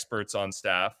geospatial experts on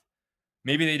staff,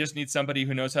 maybe they just need somebody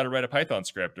who knows how to write a Python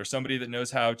script or somebody that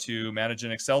knows how to manage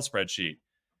an Excel spreadsheet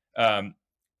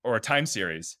or a time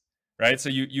series. Right. So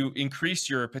you increase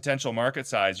your potential market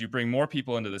size, you bring more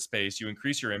people into the space, you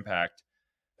increase your impact.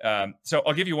 So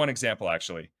I'll give you one example,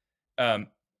 actually.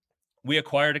 We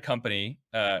acquired a company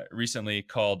recently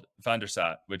called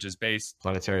Vandersat, which is based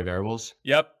Planetary Variables.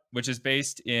 Yep, which is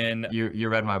based in. You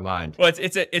read my mind. Well,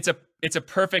 it's a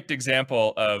perfect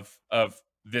example of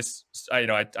this.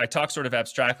 I talk sort of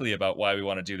abstractly about why we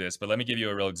want to do this, but let me give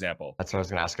you a real example. That's what I was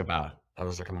going to ask about. That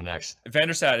was coming next.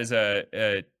 Vandersat is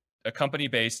a company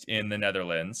based in the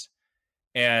Netherlands,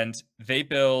 and they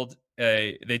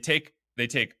take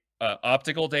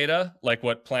optical data like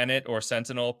what Planet or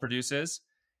Sentinel produces,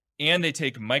 and they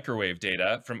take microwave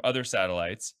data from other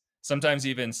satellites, sometimes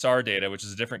even SAR data, which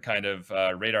is a different kind of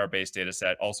radar-based data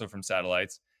set, also from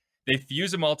satellites. They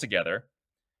fuse them all together,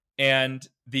 and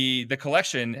the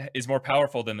collection is more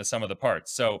powerful than the sum of the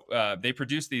parts. So they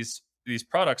produce these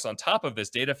products on top of this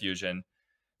data fusion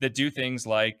that do things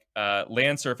like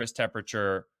land surface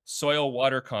temperature, soil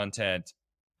water content,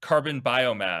 carbon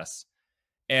biomass.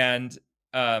 And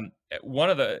they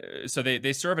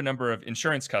serve a number of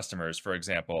insurance customers, for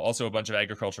example, also a bunch of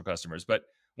agricultural customers. But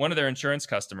one of their insurance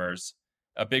customers,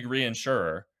 a big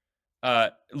reinsurer,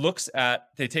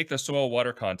 they take the soil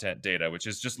water content data, which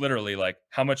is just literally like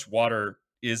how much water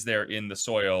is there in the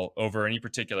soil over any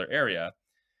particular area.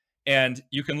 And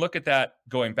you can look at that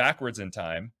going backwards in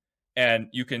time, and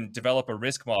you can develop a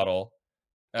risk model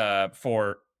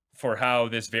for how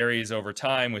this varies over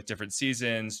time with different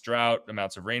seasons, drought,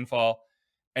 amounts of rainfall.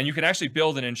 And you can actually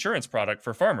build an insurance product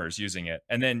for farmers using it.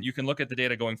 And then you can look at the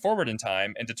data going forward in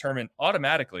time and determine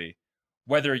automatically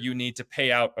whether you need to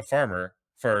pay out a farmer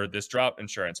for this drought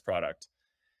insurance product.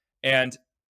 And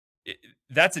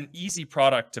that's an easy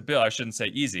product to build. I shouldn't say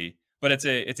easy, but it's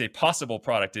a possible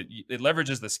product. It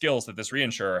leverages the skills that this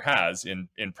reinsurer has in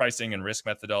pricing and risk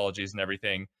methodologies and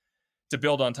everything to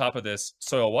build on top of this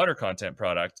soil water content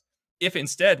product. If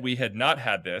instead we had not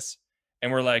had this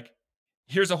and we're like,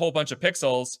 here's a whole bunch of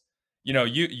pixels,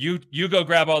 you go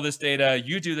grab all this data,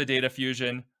 you do the data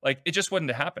fusion, like it just wouldn't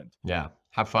have happened. Yeah.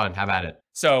 Have fun. Have at it.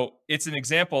 So it's an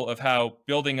example of how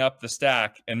building up the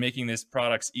stack and making these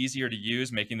products easier to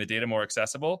use, making the data more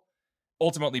accessible,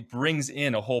 ultimately brings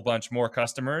in a whole bunch more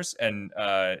customers, and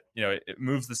it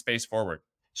moves the space forward.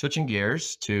 Switching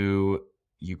gears to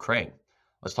Ukraine.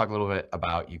 Let's talk a little bit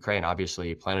about Ukraine.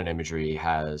 Obviously, Planet Imagery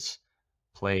has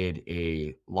played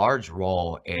a large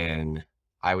role in,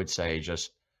 I would say,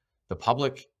 just the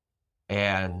public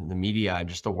and the media and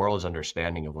just the world's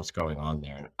understanding of what's going on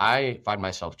there. And I find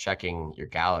myself checking your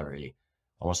gallery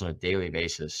almost on a daily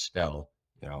basis still,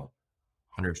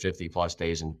 150 plus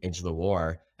days into the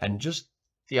war. And just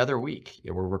the other week,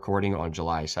 we're recording on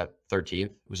July 13th.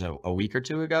 It was a week or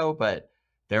two ago, but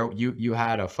there you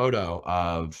had a photo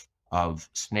of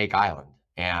Snake Island,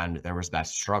 and there was that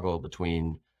struggle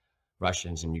between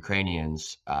Russians and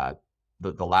Ukrainians.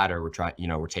 The latter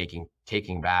were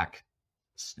taking back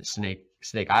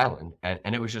Snake Island,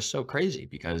 and it was just so crazy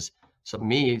because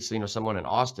someone in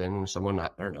Austin, someone I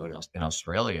don't know in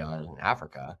Australia, in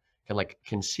Africa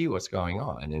can see what's going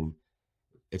on, and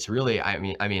it's really I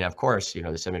mean of course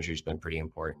this imagery has been pretty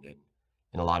important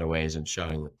in a lot of ways in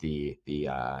showing that the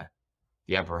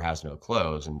emperor has no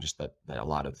clothes, and just that a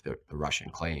lot of the Russian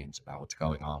claims about what's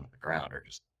going on the ground are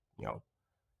just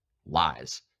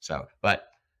lies. So, but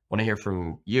want to hear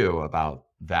from you about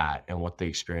that and what the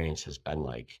experience has been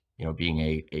like,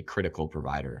 being a critical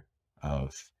provider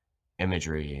of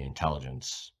imagery,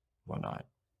 intelligence, whatnot.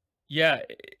 Yeah,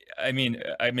 I mean,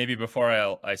 maybe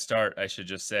before I start, I should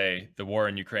just say the war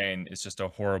in Ukraine is just a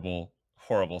horrible,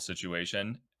 horrible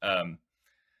situation.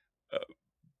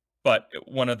 But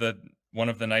one of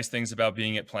the nice things about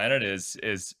being at Planet is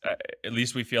at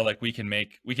least we feel like we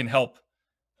can help,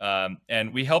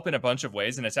 and we help in a bunch of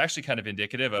ways, and it's actually kind of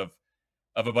indicative of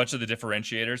a bunch of the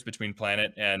differentiators between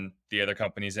Planet and the other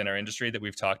companies in our industry that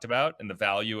we've talked about, and the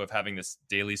value of having this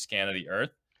daily scan of the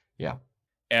Earth. Yeah.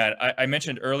 And I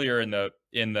mentioned earlier in the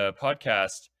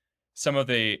podcast some of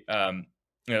the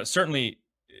certainly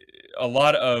a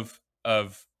lot of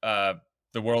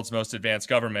the world's most advanced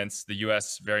governments, the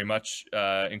U.S. very much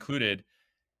included,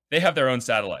 they have their own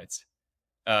satellites,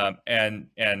 and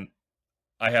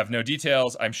I have no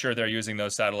details. I'm sure they're using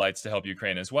those satellites to help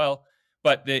Ukraine as well.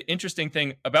 But the interesting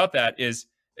thing about that is,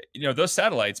 those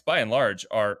satellites, by and large,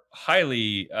 are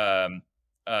highly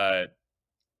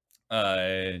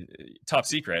top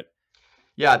secret.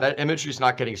 Yeah, that imagery is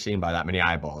not getting seen by that many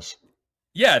eyeballs.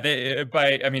 Yeah, they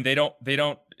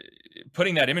don't.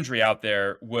 Putting that imagery out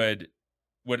there would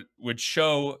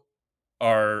show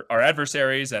our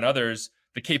adversaries and others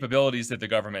the capabilities that the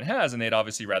government has, and they'd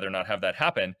obviously rather not have that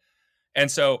happen. And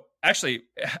so, actually,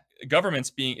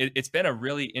 governments it's been a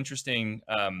really interesting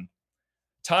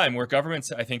time where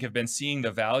governments, I think, have been seeing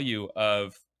the value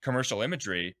of commercial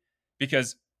imagery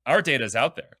because our data is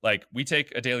out there. Like, we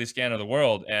take a daily scan of the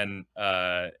world, and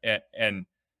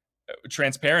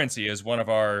transparency is one of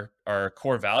our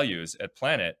core values at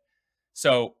Planet.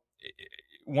 So,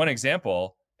 one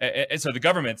example, and so the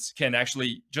governments can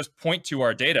actually just point to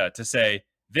our data to say,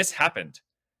 this happened.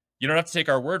 You don't have to take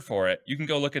our word for it. You can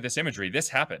go look at this imagery. This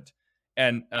happened.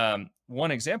 And one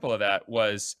example of that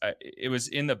was it was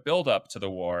in the buildup to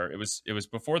the war. It was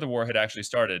before the war had actually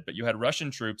started, but you had Russian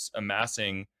troops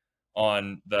amassing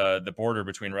on the border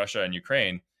between Russia and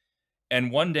Ukraine.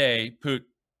 And one day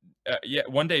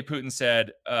Putin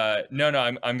said, no,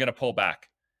 I'm going to pull back.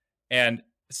 And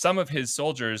some of his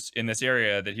soldiers in this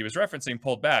area that he was referencing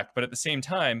pulled back, but at the same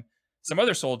time, some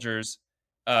other soldiers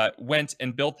went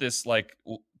and built this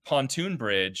pontoon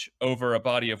bridge over a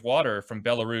body of water from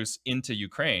Belarus into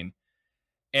Ukraine,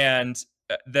 and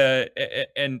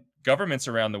governments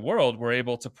around the world were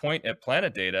able to point at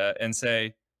Planet data and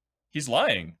say, he's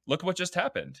lying. Look what just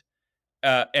happened.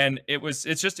 And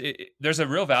there's a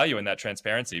real value in that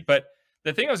transparency. But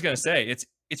the thing I was going to say,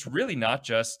 it's really not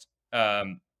just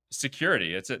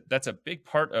security. That's a big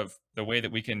part of the way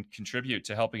that we can contribute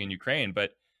to helping in Ukraine.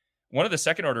 But one of the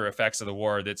second order effects of the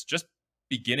war that's just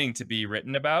beginning to be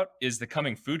written about is the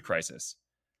coming food crisis,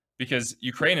 because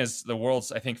Ukraine is the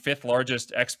world's, I think, 5th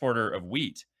largest exporter of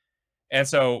wheat. And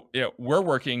so we're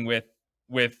working with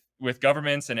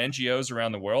governments and NGOs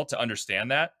around the world to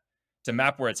understand that, to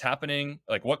map where it's happening,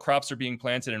 like what crops are being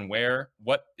planted and where,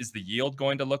 what is the yield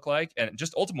going to look like, and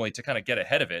just ultimately to kind of get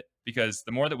ahead of it, because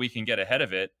the more that we can get ahead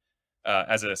of it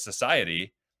as a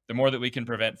society, the more that we can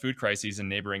prevent food crises in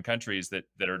neighboring countries that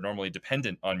are normally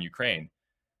dependent on Ukraine.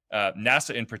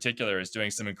 NASA in particular is doing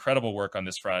some incredible work on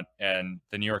this front, and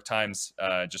the New York Times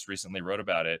just recently wrote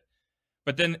about it.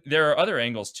 But then there are other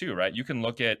angles too, right? You can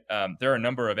look at, there are a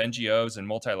number of NGOs and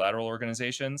multilateral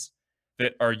organizations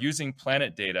that are using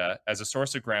planet data as a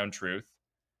source of ground truth,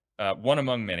 one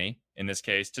among many in this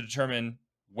case, to determine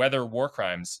whether war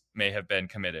crimes may have been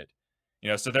committed.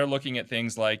 So they're looking at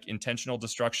things like intentional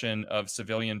destruction of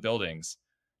civilian buildings,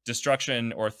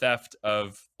 destruction or theft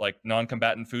of like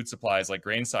non-combatant food supplies like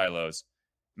grain silos,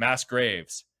 mass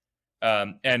graves.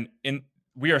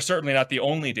 We are certainly not the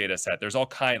only data set. There's all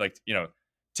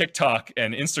TikTok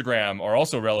and Instagram are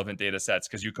also relevant data sets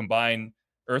because you combine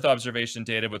Earth observation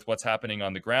data with what's happening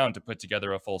on the ground to put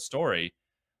together a full story.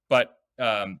 But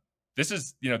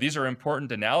these are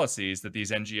important analyses that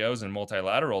these NGOs and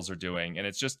multilaterals are doing. And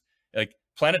it's just like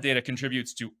planet data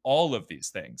contributes to all of these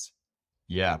things.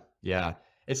 Yeah.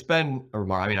 It's been a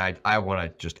remark. I mean, I want to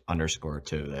just underscore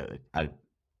too that I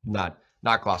not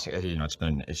glossing.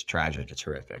 It's tragic. It's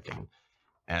horrific,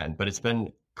 but it's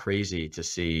been crazy to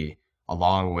see,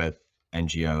 along with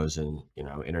NGOs and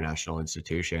international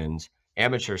institutions,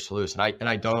 amateur sleuths. And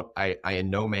I in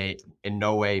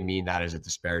no way mean that as a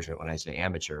disparagement when I say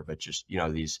amateur, but just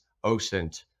these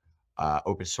OSINT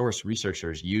open source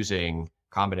researchers using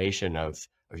combination of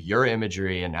your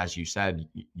imagery and, as you said,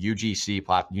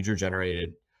 UGC user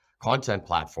generated content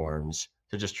platforms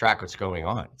to just track what's going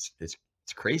on. It's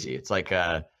crazy. It's like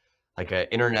a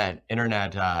internet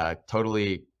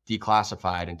totally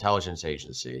declassified intelligence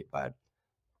agency. But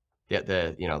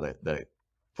the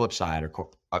flip side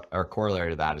or corollary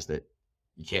to that is that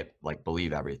you can't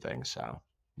believe everything. So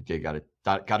you got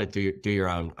to do your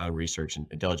own research and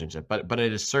diligence. But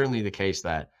it is certainly the case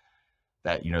that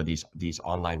these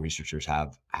online researchers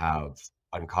have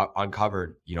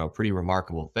uncovered pretty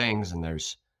remarkable things, and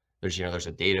there's a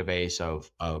database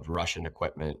of Russian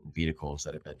equipment and vehicles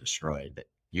that have been destroyed that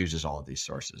uses all of these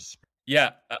sources.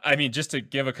 Yeah, I mean, just to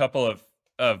give a couple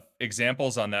of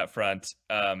examples on that front,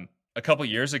 a couple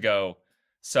years ago,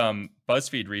 some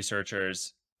BuzzFeed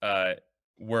researchers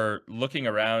were looking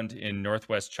around in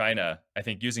Northwest China, I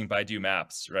think using Baidu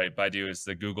Maps, right? Baidu is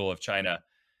the Google of China.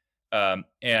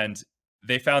 And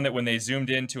they found that when they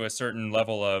zoomed into a certain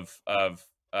level of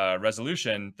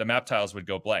resolution, the map tiles would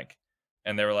go blank.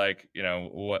 And they were like,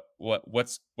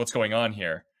 what's going on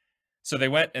here? So they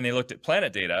went and they looked at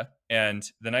planet data. And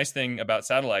the nice thing about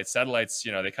satellites,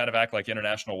 they kind of act like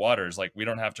international waters. Like we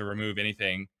don't have to remove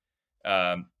anything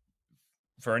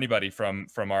for anybody from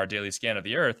our daily scan of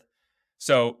the Earth.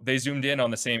 So they zoomed in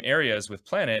on the same areas with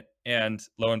planet, and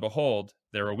lo and behold,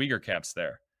 there were Uyghur camps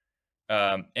there.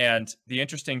 And the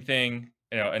interesting thing,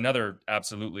 another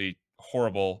absolutely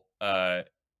horrible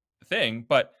thing,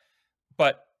 but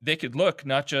they could look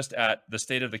not just at the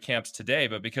state of the camps today,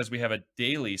 but because we have a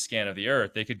daily scan of the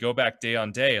Earth, they could go back day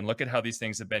on day and look at how these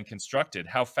things have been constructed,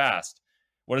 how fast,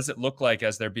 what does it look like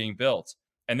as they're being built,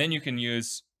 and then you can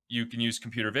use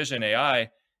computer vision, AI,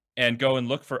 and go and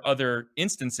look for other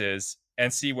instances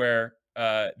and see where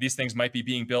these things might be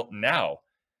being built now.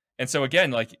 And so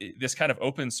again, like this kind of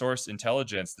open source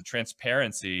intelligence, the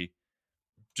transparency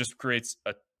just creates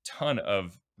a ton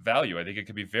of value. I think it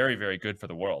could be very, very good for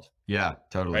the world. Yeah,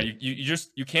 totally. Right?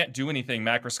 You can't do anything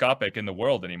macroscopic in the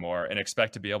world anymore and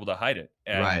expect to be able to hide it.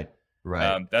 And,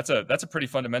 right. That's a pretty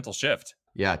fundamental shift.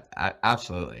 Yeah,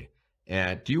 absolutely.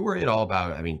 And do you worry at all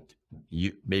about, I mean,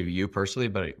 you personally,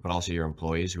 but also your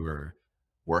employees who are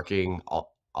working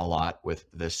a lot with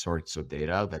this sorts of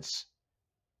data that's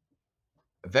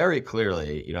very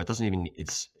clearly,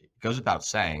 it goes without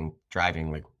saying,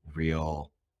 driving like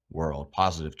real world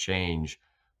positive change,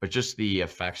 but just the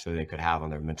effects that they could have on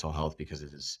their mental health, because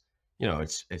it is,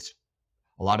 it's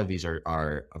a lot of these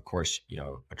are of course,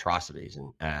 atrocities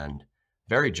and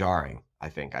very jarring, I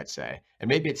think I'd say. And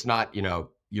maybe it's not,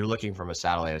 you're looking from a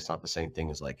satellite, it's not the same thing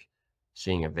as like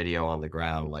seeing a video on the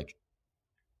ground, like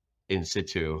in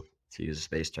situ, to use a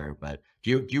space term. But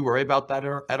do you worry about that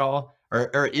at all?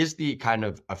 Or is the kind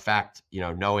of effect,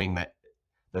 knowing that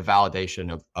the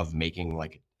validation of making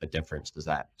like a difference, does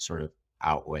that sort of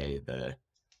outweigh the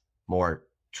more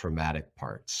traumatic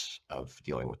parts of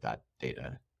dealing with that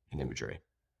data and imagery?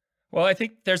 Well, I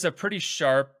think there's a pretty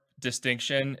sharp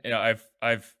distinction. I've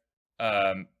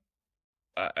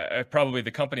probably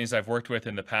the companies I've worked with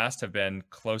in the past have been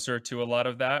closer to a lot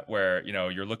of that, where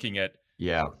you're looking at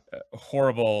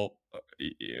horrible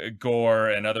gore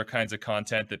and other kinds of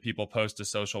content that people post to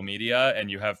social media, and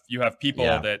you have people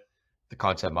that the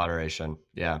content moderation,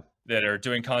 that are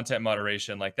doing content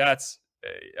moderation. Like that's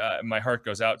my heart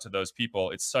goes out to those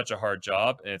people. It's such a hard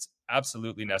job, and it's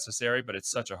absolutely necessary, but it's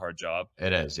such a hard job.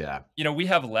 It is, yeah. We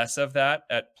have less of that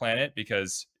at Planet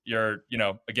because you're,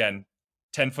 again,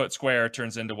 10-foot square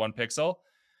turns into 1 pixel.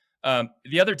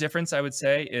 The other difference I would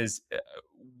say is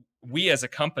we as a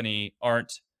company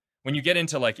aren't, when you get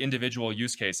into like individual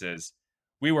use cases,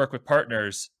 we work with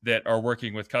partners that are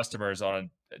working with customers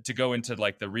to go into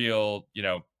like the real,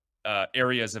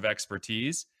 areas of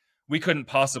expertise. We couldn't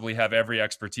possibly have every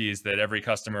expertise that every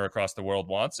customer across the world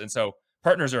wants. And so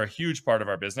partners are a huge part of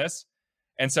our business.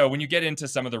 And so when you get into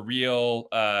some of the real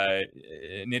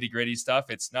nitty gritty stuff,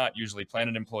 it's not usually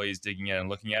Planet employees digging in and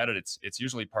looking at it. It's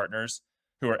usually partners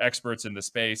who are experts in the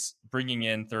space, bringing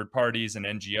in third parties and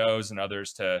NGOs and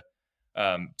others to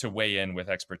weigh in with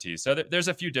expertise. So there's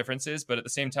a few differences, but at the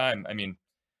same time, I mean,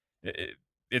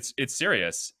 it's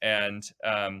serious, and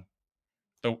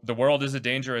the world is a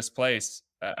dangerous place.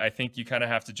 I think you kind of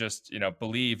have to just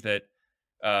believe that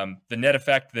the net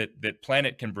effect that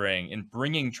Planet can bring in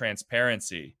bringing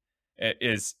transparency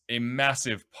is a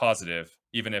massive positive,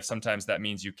 even if sometimes that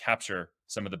means you capture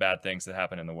some of the bad things that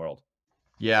happen in the world.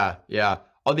 Yeah, yeah.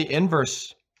 On the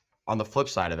inverse, on the flip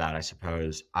side of that, I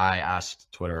suppose, I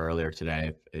asked Twitter earlier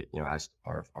today, asked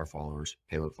our followers,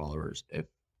 payload followers, if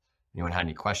anyone had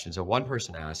any questions. So one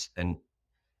person asked, and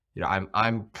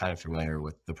I'm kind of familiar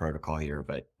with the protocol here,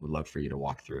 but would love for you to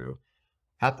walk through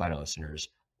Pathfinder listeners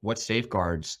what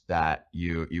safeguards that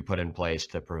you put in place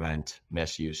to prevent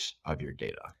misuse of your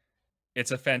data. It's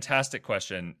a fantastic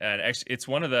question, and actually, it's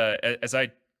one of the, as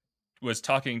I was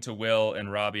talking to Will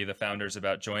and Robbie, the founders,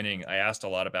 about joining, I asked a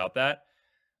lot about that.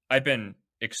 I've been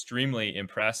extremely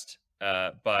impressed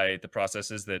by the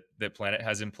processes that Planet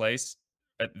has in place.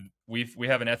 We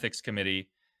have an ethics committee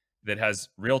that has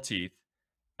real teeth.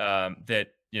 That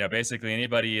basically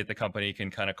anybody at the company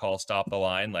can kind of call stop the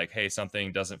line, like, hey,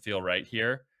 something doesn't feel right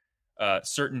here.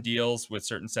 Certain deals with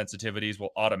certain sensitivities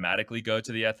will automatically go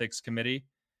to the ethics committee.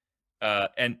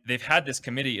 And they've had this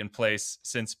committee in place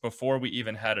since before we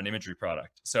even had an imagery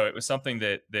product. So it was something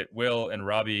that Will and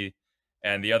Robbie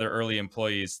and the other early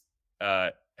employees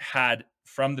had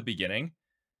from the beginning.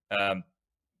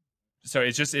 So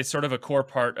it's sort of a core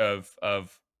part of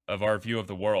our view of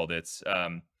the world. It's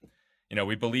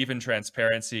we believe in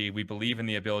transparency. We believe in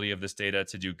the ability of this data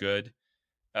to do good,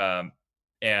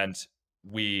 and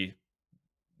we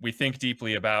think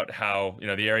deeply about how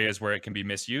the areas where it can be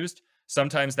misused.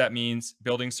 Sometimes that means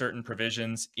building certain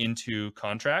provisions into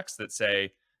contracts that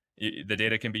say the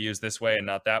data can be used this way and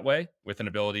not that way, with an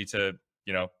ability to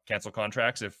cancel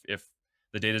contracts if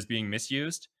the data is being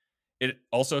misused. It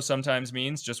also sometimes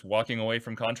means just walking away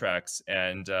from contracts.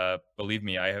 And believe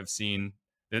me, I have seen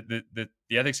the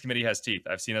ethics committee has teeth.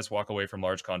 I've seen us walk away from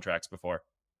large contracts before.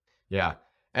 Yeah.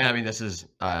 And I mean, this is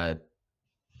a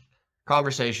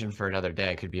conversation for another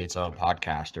day. It could be its own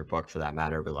podcast or book for that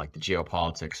matter, but like the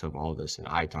geopolitics of all this in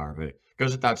ITAR. But it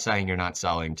goes without saying you're not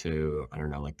selling to, I don't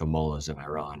know, like the mullahs of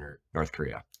Iran or North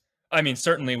Korea. I mean,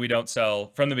 certainly we don't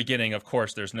sell from the beginning. Of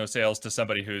course, there's no sales to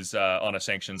somebody who's on a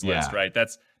sanctions list, right?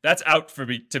 That's out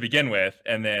to begin with,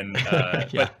 and then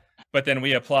but then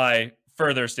we apply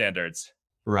further standards.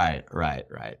 Right.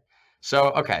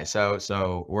 So okay,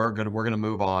 so we're gonna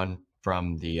move on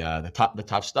from the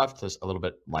tough stuff to a little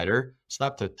bit lighter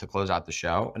stuff to close out the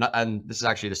show. And this is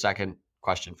actually the second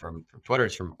question from Twitter.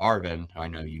 It's from Arvin, who I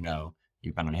know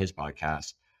you've been on his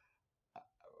podcast.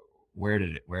 Where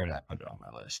did I put it on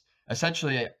my list?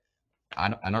 Essentially,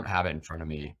 I don't have it in front of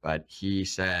me, but he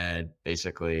said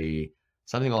basically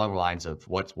something along the lines of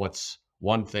what's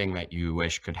one thing that you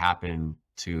wish could happen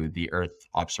to the Earth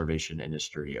observation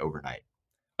industry overnight.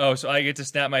 Oh, so I get to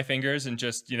snap my fingers and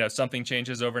just, something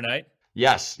changes overnight?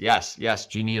 Yes.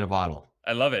 Genie in a bottle.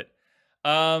 I love it.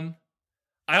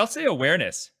 I'll say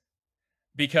awareness,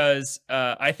 because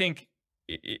I think,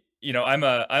 I'm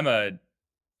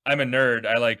a nerd.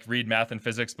 I like read math and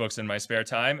physics books in my spare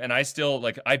time, and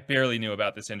I barely knew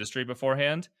about this industry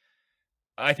beforehand.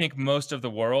 I think most of the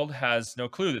world has no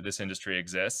clue that this industry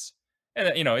exists, and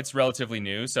it's relatively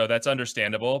new, so that's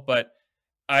understandable. But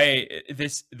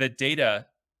the data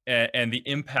and the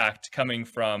impact coming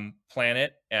from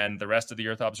Planet and the rest of the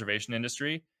Earth observation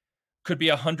industry could be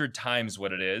 100 times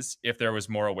what it is if there was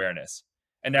more awareness.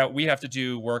 And now we have to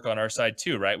do work on our side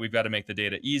too, right? We've got to make the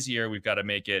data easier. We've got to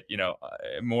make it,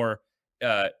 more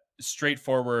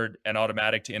straightforward and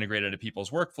automatic to integrate into people's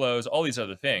workflows, all these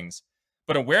other things.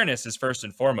 But awareness is first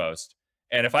and foremost.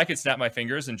 And if I could snap my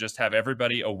fingers and just have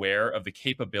everybody aware of the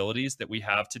capabilities that we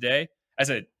have today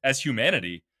as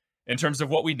humanity, in terms of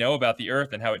what we know about the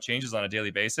Earth and how it changes on a daily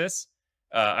basis,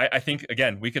 I think,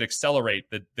 again, we could accelerate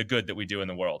the good that we do in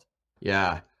the world.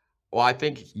 Yeah. Well, I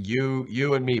think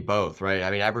you and me both, right?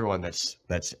 I mean, everyone that's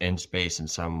in space in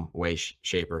some way,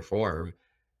 shape, or form.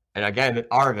 And again,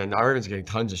 Arvin's getting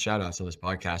tons of shout outs on this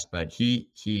podcast, but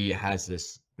he has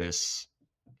this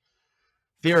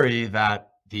theory that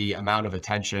the amount of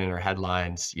attention or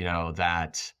headlines,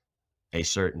 that a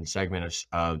certain segment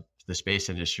of the space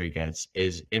industry gets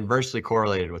is inversely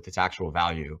correlated with its actual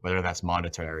value, whether that's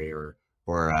monetary or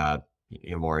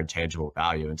more intangible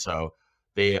value. And so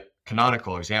the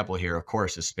canonical example here, of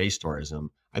course, is space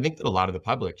tourism. I think that a lot of the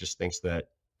public just thinks that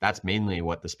that's mainly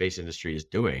what the space industry is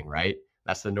doing, right?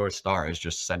 That's the North Star, is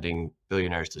just sending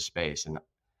billionaires to space.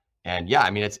 And yeah, I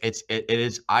mean, it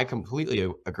is. I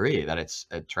completely agree that it's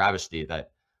a travesty that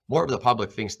more of the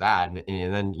public thinks that, and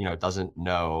then doesn't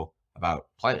know about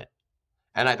Planet.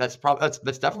 And that's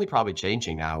definitely probably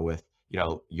changing now with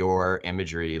your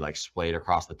imagery like splayed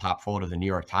across the top fold of the New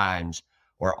York Times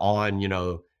or on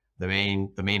the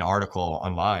main article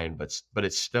online. But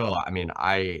it's still. I mean,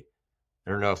 I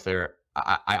don't know if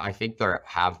I think there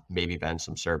have maybe been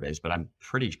some surveys, but I'm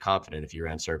pretty confident if you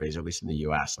ran surveys, at least in the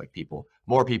US, like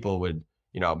more people would,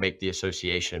 make the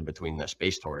association between the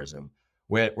space tourism,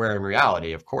 where in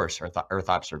reality, of course, Earth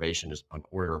observation is an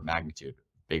order of magnitude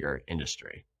bigger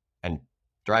industry and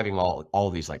driving all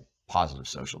these like positive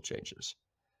social changes.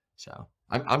 So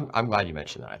I'm glad you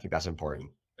mentioned that. I think that's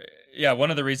important. Yeah,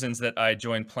 one of the reasons that I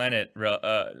joined Planet,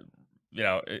 you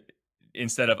know, i-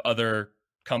 instead of other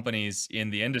companies in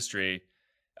the industry,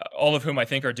 all of whom I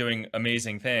think are doing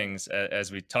amazing things,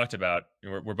 as we talked about.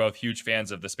 We're both huge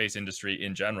fans of the space industry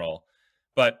in general,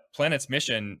 but Planet's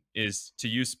mission is to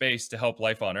use space to help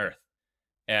life on Earth.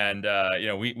 And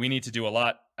we need to do a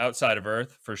lot outside of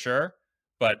Earth for sure,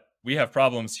 but we have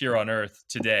problems here on Earth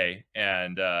today.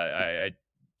 And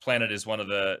Planet is one of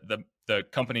the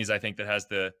companies I think that has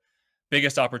the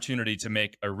biggest opportunity to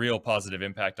make a real positive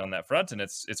impact on that front. And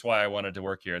it's why I wanted to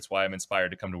work here. It's why I'm inspired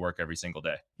to come to work every single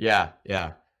day. Yeah,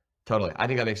 totally. I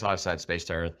think that makes a lot of sense. Space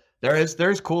to Earth.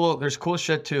 There's cool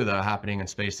shit too though happening in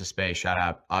space to space. Shout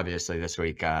out obviously this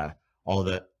week. All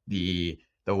the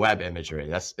web imagery.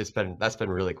 That's been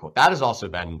really cool. That has also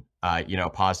been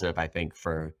positive, I think,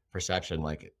 for perception.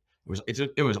 Like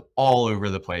it was all over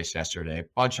the place yesterday. A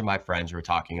bunch of my friends were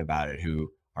talking about it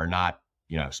who are not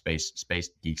space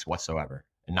geeks whatsoever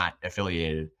and not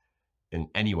affiliated in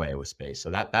any way with space. So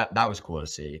that was cool to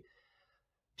see.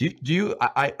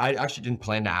 I actually didn't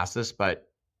plan to ask this, but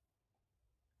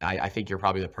I think you're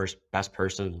probably the best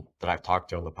person that I've talked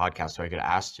to on the podcast so I could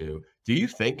ask to. Do you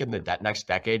think in the next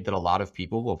decade that a lot of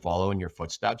people will follow in your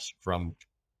footsteps from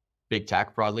big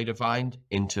tech, broadly defined,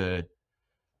 into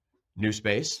new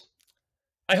space?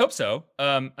 I hope so.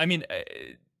 I mean,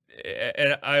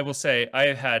 and I will say I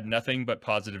have had nothing but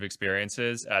positive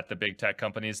experiences at the big tech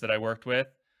companies that I worked with.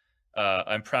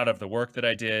 I'm proud of the work that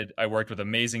I did. I worked with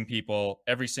amazing people.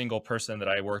 Every single person that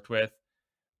I worked with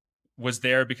was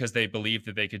there because they believed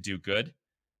that they could do good.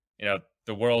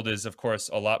 The world is, of course,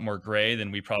 a lot more gray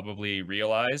than we probably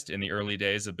realized in the early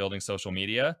days of building social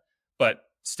media. But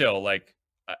still, like,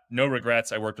 no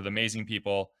regrets. I worked with amazing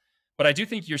people. But I do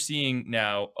think you're seeing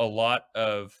now a lot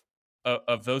of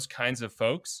those kinds of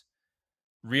folks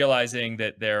realizing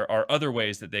that there are other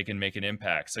ways that they can make an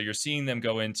impact. So you're seeing them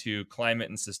go into climate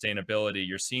and sustainability.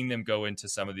 You're seeing them go into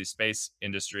some of these space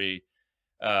industry,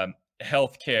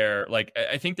 healthcare. Like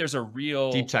I think there's a Deep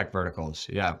real, tech verticals.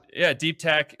 Yeah. yeah, deep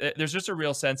tech. There's just a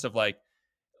real sense of like,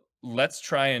 let's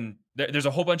try and there's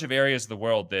a whole bunch of areas of the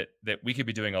world that we could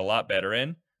be doing a lot better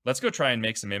in. Let's go try and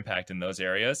make some impact in those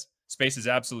areas. Space is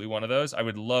absolutely one of those. I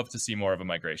would love to see more of a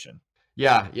migration.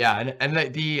 Yeah,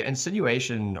 and the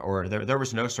insinuation, or there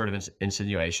was no sort of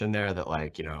insinuation there that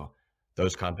like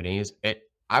those companies.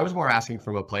 I was more asking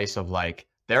from a place of like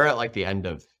they're at like the end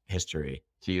of history,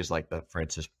 to use like the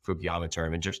Francis Fukuyama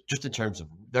term, and just in terms of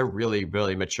they're really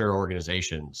really mature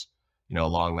organizations,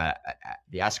 along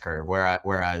the S curve,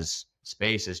 whereas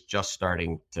space is just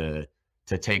starting to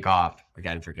take off.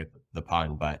 Again, forget the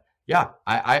pun, but yeah,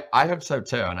 I hope so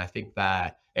too, and I think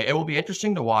that it will be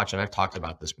interesting to watch. And I've talked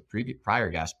about this with prior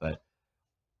guests, but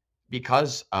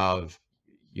because of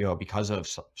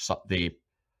the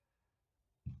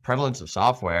prevalence of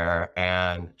software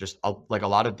and just like a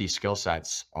lot of these skill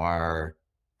sets are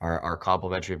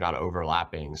complementary, if not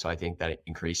overlapping. So I think that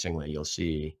increasingly you'll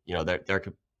see, there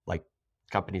could like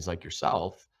companies like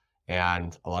yourself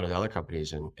and a lot of the other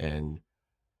companies in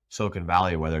Silicon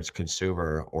Valley, whether it's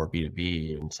consumer or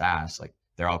B2B and SaaS, like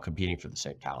they're all competing for the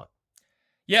same talent.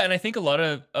 Yeah, and I think a lot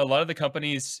of the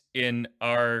companies in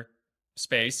our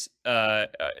space, they're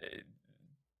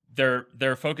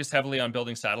focused heavily on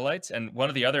building satellites. And one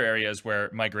of the other areas where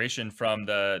migration from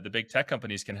the big tech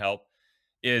companies can help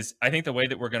is I think the way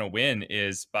that we're going to win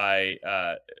is by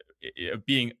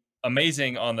being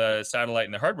amazing on the satellite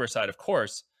and the hardware side, of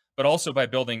course, but also by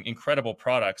building incredible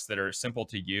products that are simple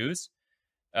to use.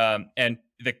 And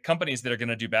the companies that are going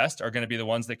to do best are going to be the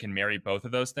ones that can marry both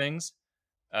of those things.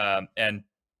 And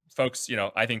folks,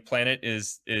 I think Planet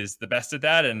is the best at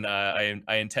that, and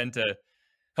I intend to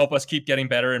help us keep getting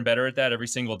better and better at that every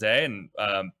single day. And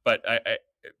but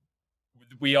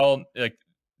we all like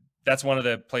that's one of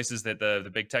the places that the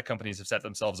big tech companies have set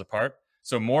themselves apart.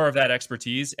 So more of that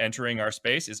expertise entering our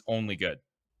space is only good.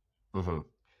 Mm-hmm.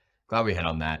 Glad we hit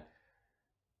on that.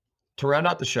 To round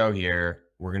out the show here,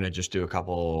 we're going to just do a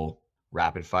couple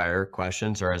rapid fire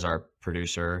questions, or as our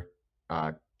producer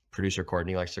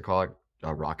Courtney likes to call it,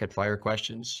 rocket fire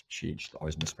questions. She just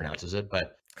always mispronounces it.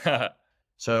 But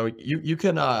so you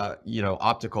can,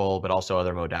 optical, but also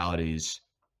other modalities.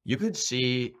 You could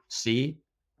see,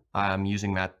 I'm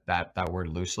using that word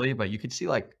loosely, but you could see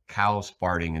like cows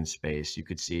farting in space. You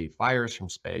could see fires from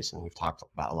space, and we've talked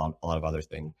about a lot of other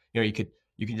things. You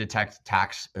can detect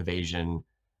tax evasion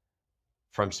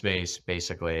from space,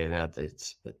 basically, and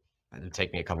it'd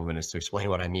take me a couple minutes to explain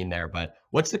what I mean there. But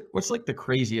what's like the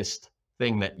craziest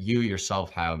thing that you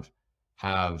yourself have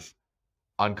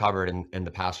uncovered in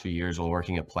the past few years while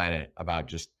working at Planet about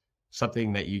just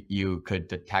something that you could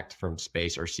detect from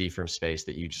space or see from space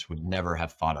that you just would never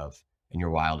have thought of in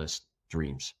your wildest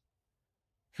dreams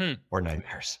or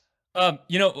nightmares?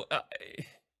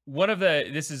 One of the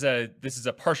this is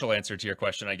a partial answer to your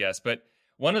question, I guess, but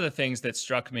one of the things that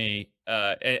struck me,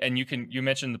 and you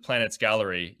mentioned the Planet's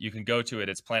gallery. You can go to it.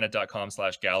 It's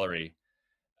planet.com/gallery.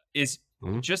 Is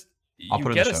just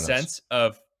you get a sense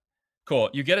of cool.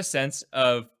 You get a sense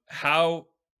of how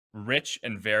rich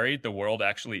and varied the world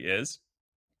actually is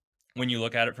when you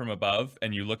look at it from above,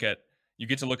 and you get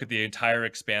to look at the entire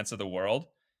expanse of the world,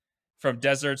 from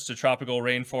deserts to tropical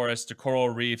rainforests to coral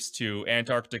reefs to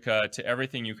Antarctica to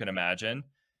everything you can imagine,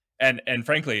 and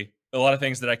frankly, a lot of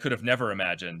things that I could have never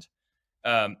imagined.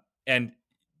 And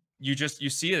you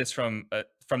see this from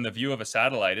the view of a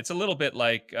satellite. It's a little bit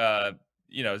like the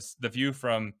view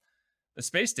from the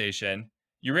space station.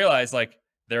 You realize like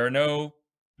there are no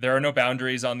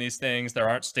boundaries on these things. There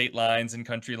aren't state lines and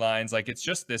country lines. Like it's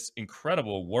just this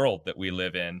incredible world that we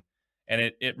live in. And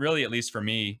it really, at least for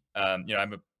me, I'm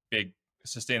a big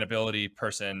sustainability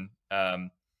person.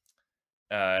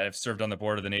 I've served on the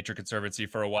board of the Nature Conservancy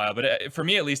for a while, but for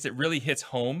me, at least, it really hits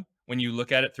home when you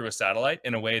look at it through a satellite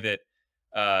in a way that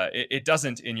it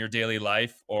doesn't in your daily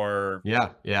life. Or yeah,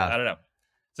 I don't know.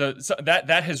 So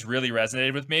that has really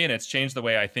resonated with me, and it's changed the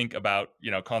way I think about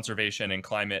conservation and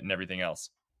climate and everything else.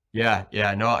 Yeah.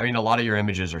 No, I mean, a lot of your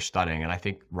images are stunning, and I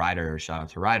think shout out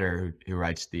to Ryder, who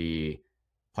writes the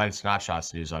Planet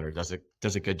Snapshots newsletter,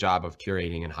 does a good job of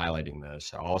curating and highlighting those.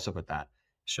 So I'll also put that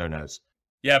show notes.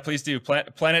 Yeah, please do.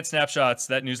 Planet Snapshots.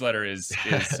 That newsletter is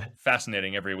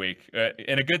fascinating every week, and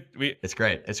It's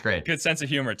great. Good sense of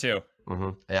humor too. Mm-hmm.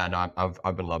 Yeah, no,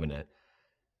 I've been loving it.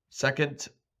 Second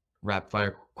rapid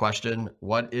fire question: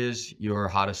 what is your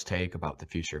hottest take about the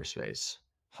future of space?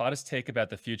 Hottest take about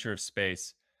the future of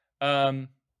space.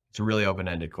 It's a really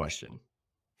open-ended question.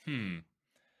 Well,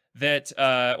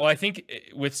 I think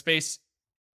with space,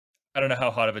 I don't know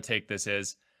how hot of a take this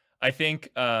is. I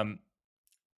think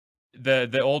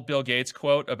the old Bill Gates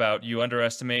quote about you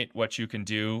underestimate what you can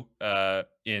do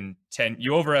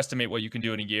you overestimate what you can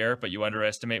do in a year, but you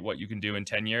underestimate what you can do in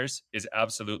 10 years is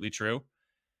absolutely true.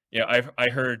 I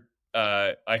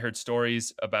heard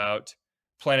stories about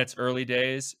Planet's early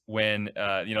days when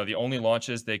the only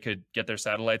launches they could get their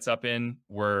satellites up in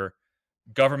were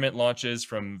government launches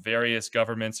from various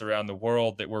governments around the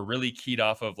world that were really keyed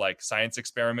off of like science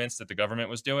experiments that the government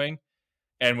was doing.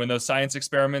 And when those science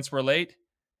experiments were late,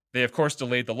 they of course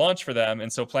delayed the launch for them.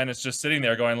 And so Planet's just sitting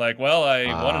there going like, well, I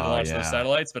wanted to launch those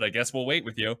satellites, but I guess we'll wait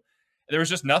with you. There was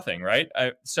just nothing, right?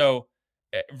 So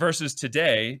versus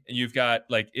today, you've got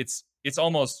like, it's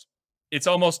almost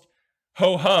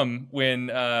ho hum when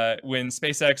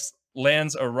SpaceX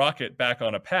lands a rocket back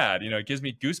on a pad. It gives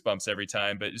me goosebumps every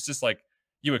time, but it's just like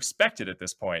you expect it at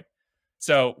this point.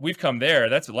 So we've come there.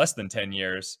 That's less than 10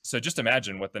 years. So just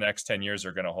imagine what the next 10 years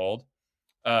are going to hold.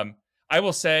 I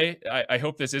will say, I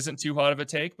hope this isn't too hot of a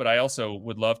take, but I also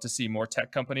would love to see more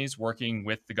tech companies working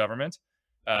with the government.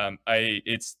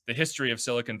 It's the history of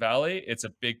Silicon Valley. It's a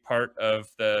big part of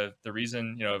the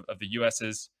reason, of the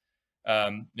US's,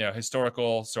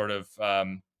 historical sort of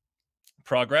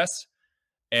progress.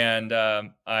 And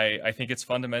I think it's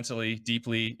fundamentally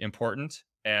deeply important.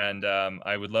 And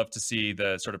I would love to see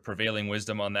the sort of prevailing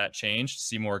wisdom on that change, to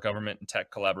see more government and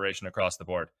tech collaboration across the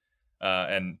board.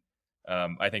 And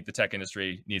I think the tech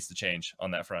industry needs to change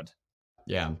on that front.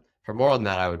 Yeah. For more on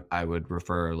that, I would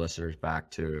refer listeners back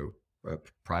to a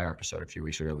prior episode a few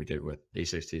weeks ago we did with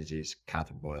A16Z's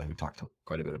Catherine Boyle, who talked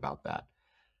quite a bit about that.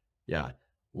 Yeah.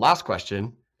 Last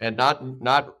question, and I'm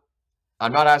not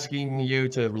asking you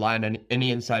to rely on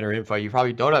any insider info. You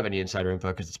probably don't have any insider info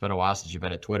because it's been a while since you've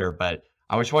been at Twitter, but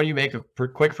I just want you to make a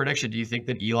quick prediction. Do you think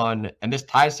that Elon, and this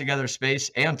ties together space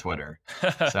and Twitter,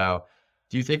 so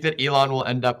do you think that Elon will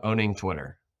end up owning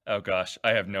Twitter? Oh gosh,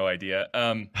 I have no idea.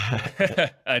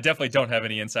 I definitely don't have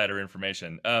any insider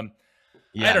information. I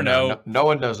don't know. No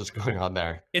one knows what's going on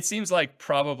there. It seems like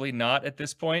probably not at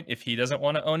this point if he doesn't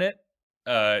want to own it.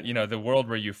 The world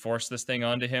where you force this thing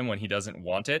onto him when he doesn't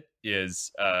want it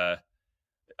is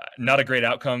not a great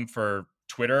outcome for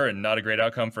Twitter and not a great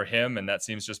outcome for him. And that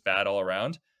seems just bad all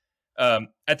around.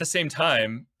 At the same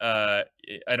time, I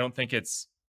don't think it's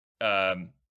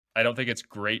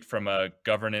great from a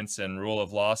governance and rule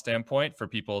of law standpoint for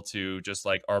people to just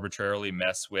like arbitrarily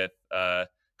mess with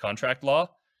contract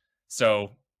law.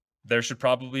 So there should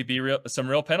probably be some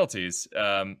real penalties.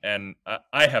 And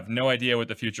I have no idea what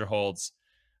the future holds.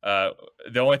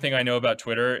 The only thing I know about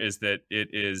Twitter is that it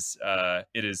is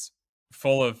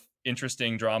full of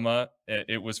interesting drama.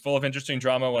 It was full of interesting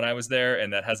drama when I was there,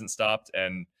 and that hasn't stopped,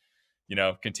 and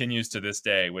continues to this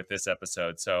day with this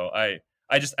episode. So I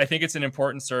think it's an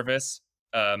important service.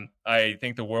 I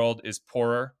think the world is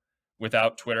poorer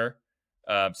without Twitter.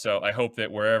 So I hope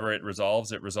that wherever it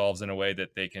resolves in a way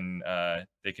that they can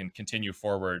continue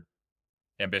forward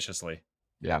ambitiously.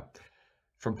 Yeah.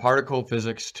 From particle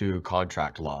physics to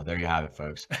contract law. There you have it,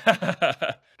 folks.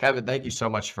 Kevin, thank you so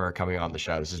much for coming on the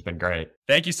show. This has been great.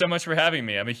 Thank you so much for having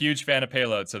me. I'm a huge fan of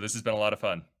Payload, so this has been a lot of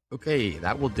fun. Okay,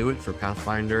 that will do it for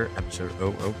Pathfinder episode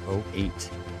 0008.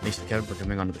 Thanks to Kevin for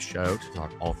coming onto the show to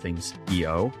talk all things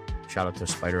EO. Shout out to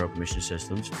Spider Open Mission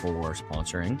Systems for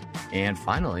sponsoring. And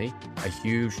finally, a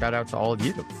huge shout out to all of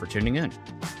you for tuning in.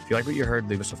 If you like what you heard,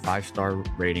 leave us a 5-star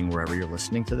rating wherever you're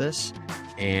listening to this.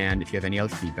 And if you have any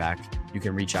other feedback, you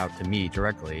can reach out to me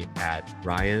directly at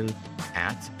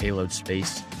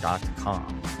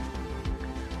ryan@payloodspace.com.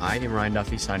 I am Ryan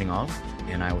Duffy signing off,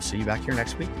 and I will see you back here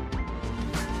next week.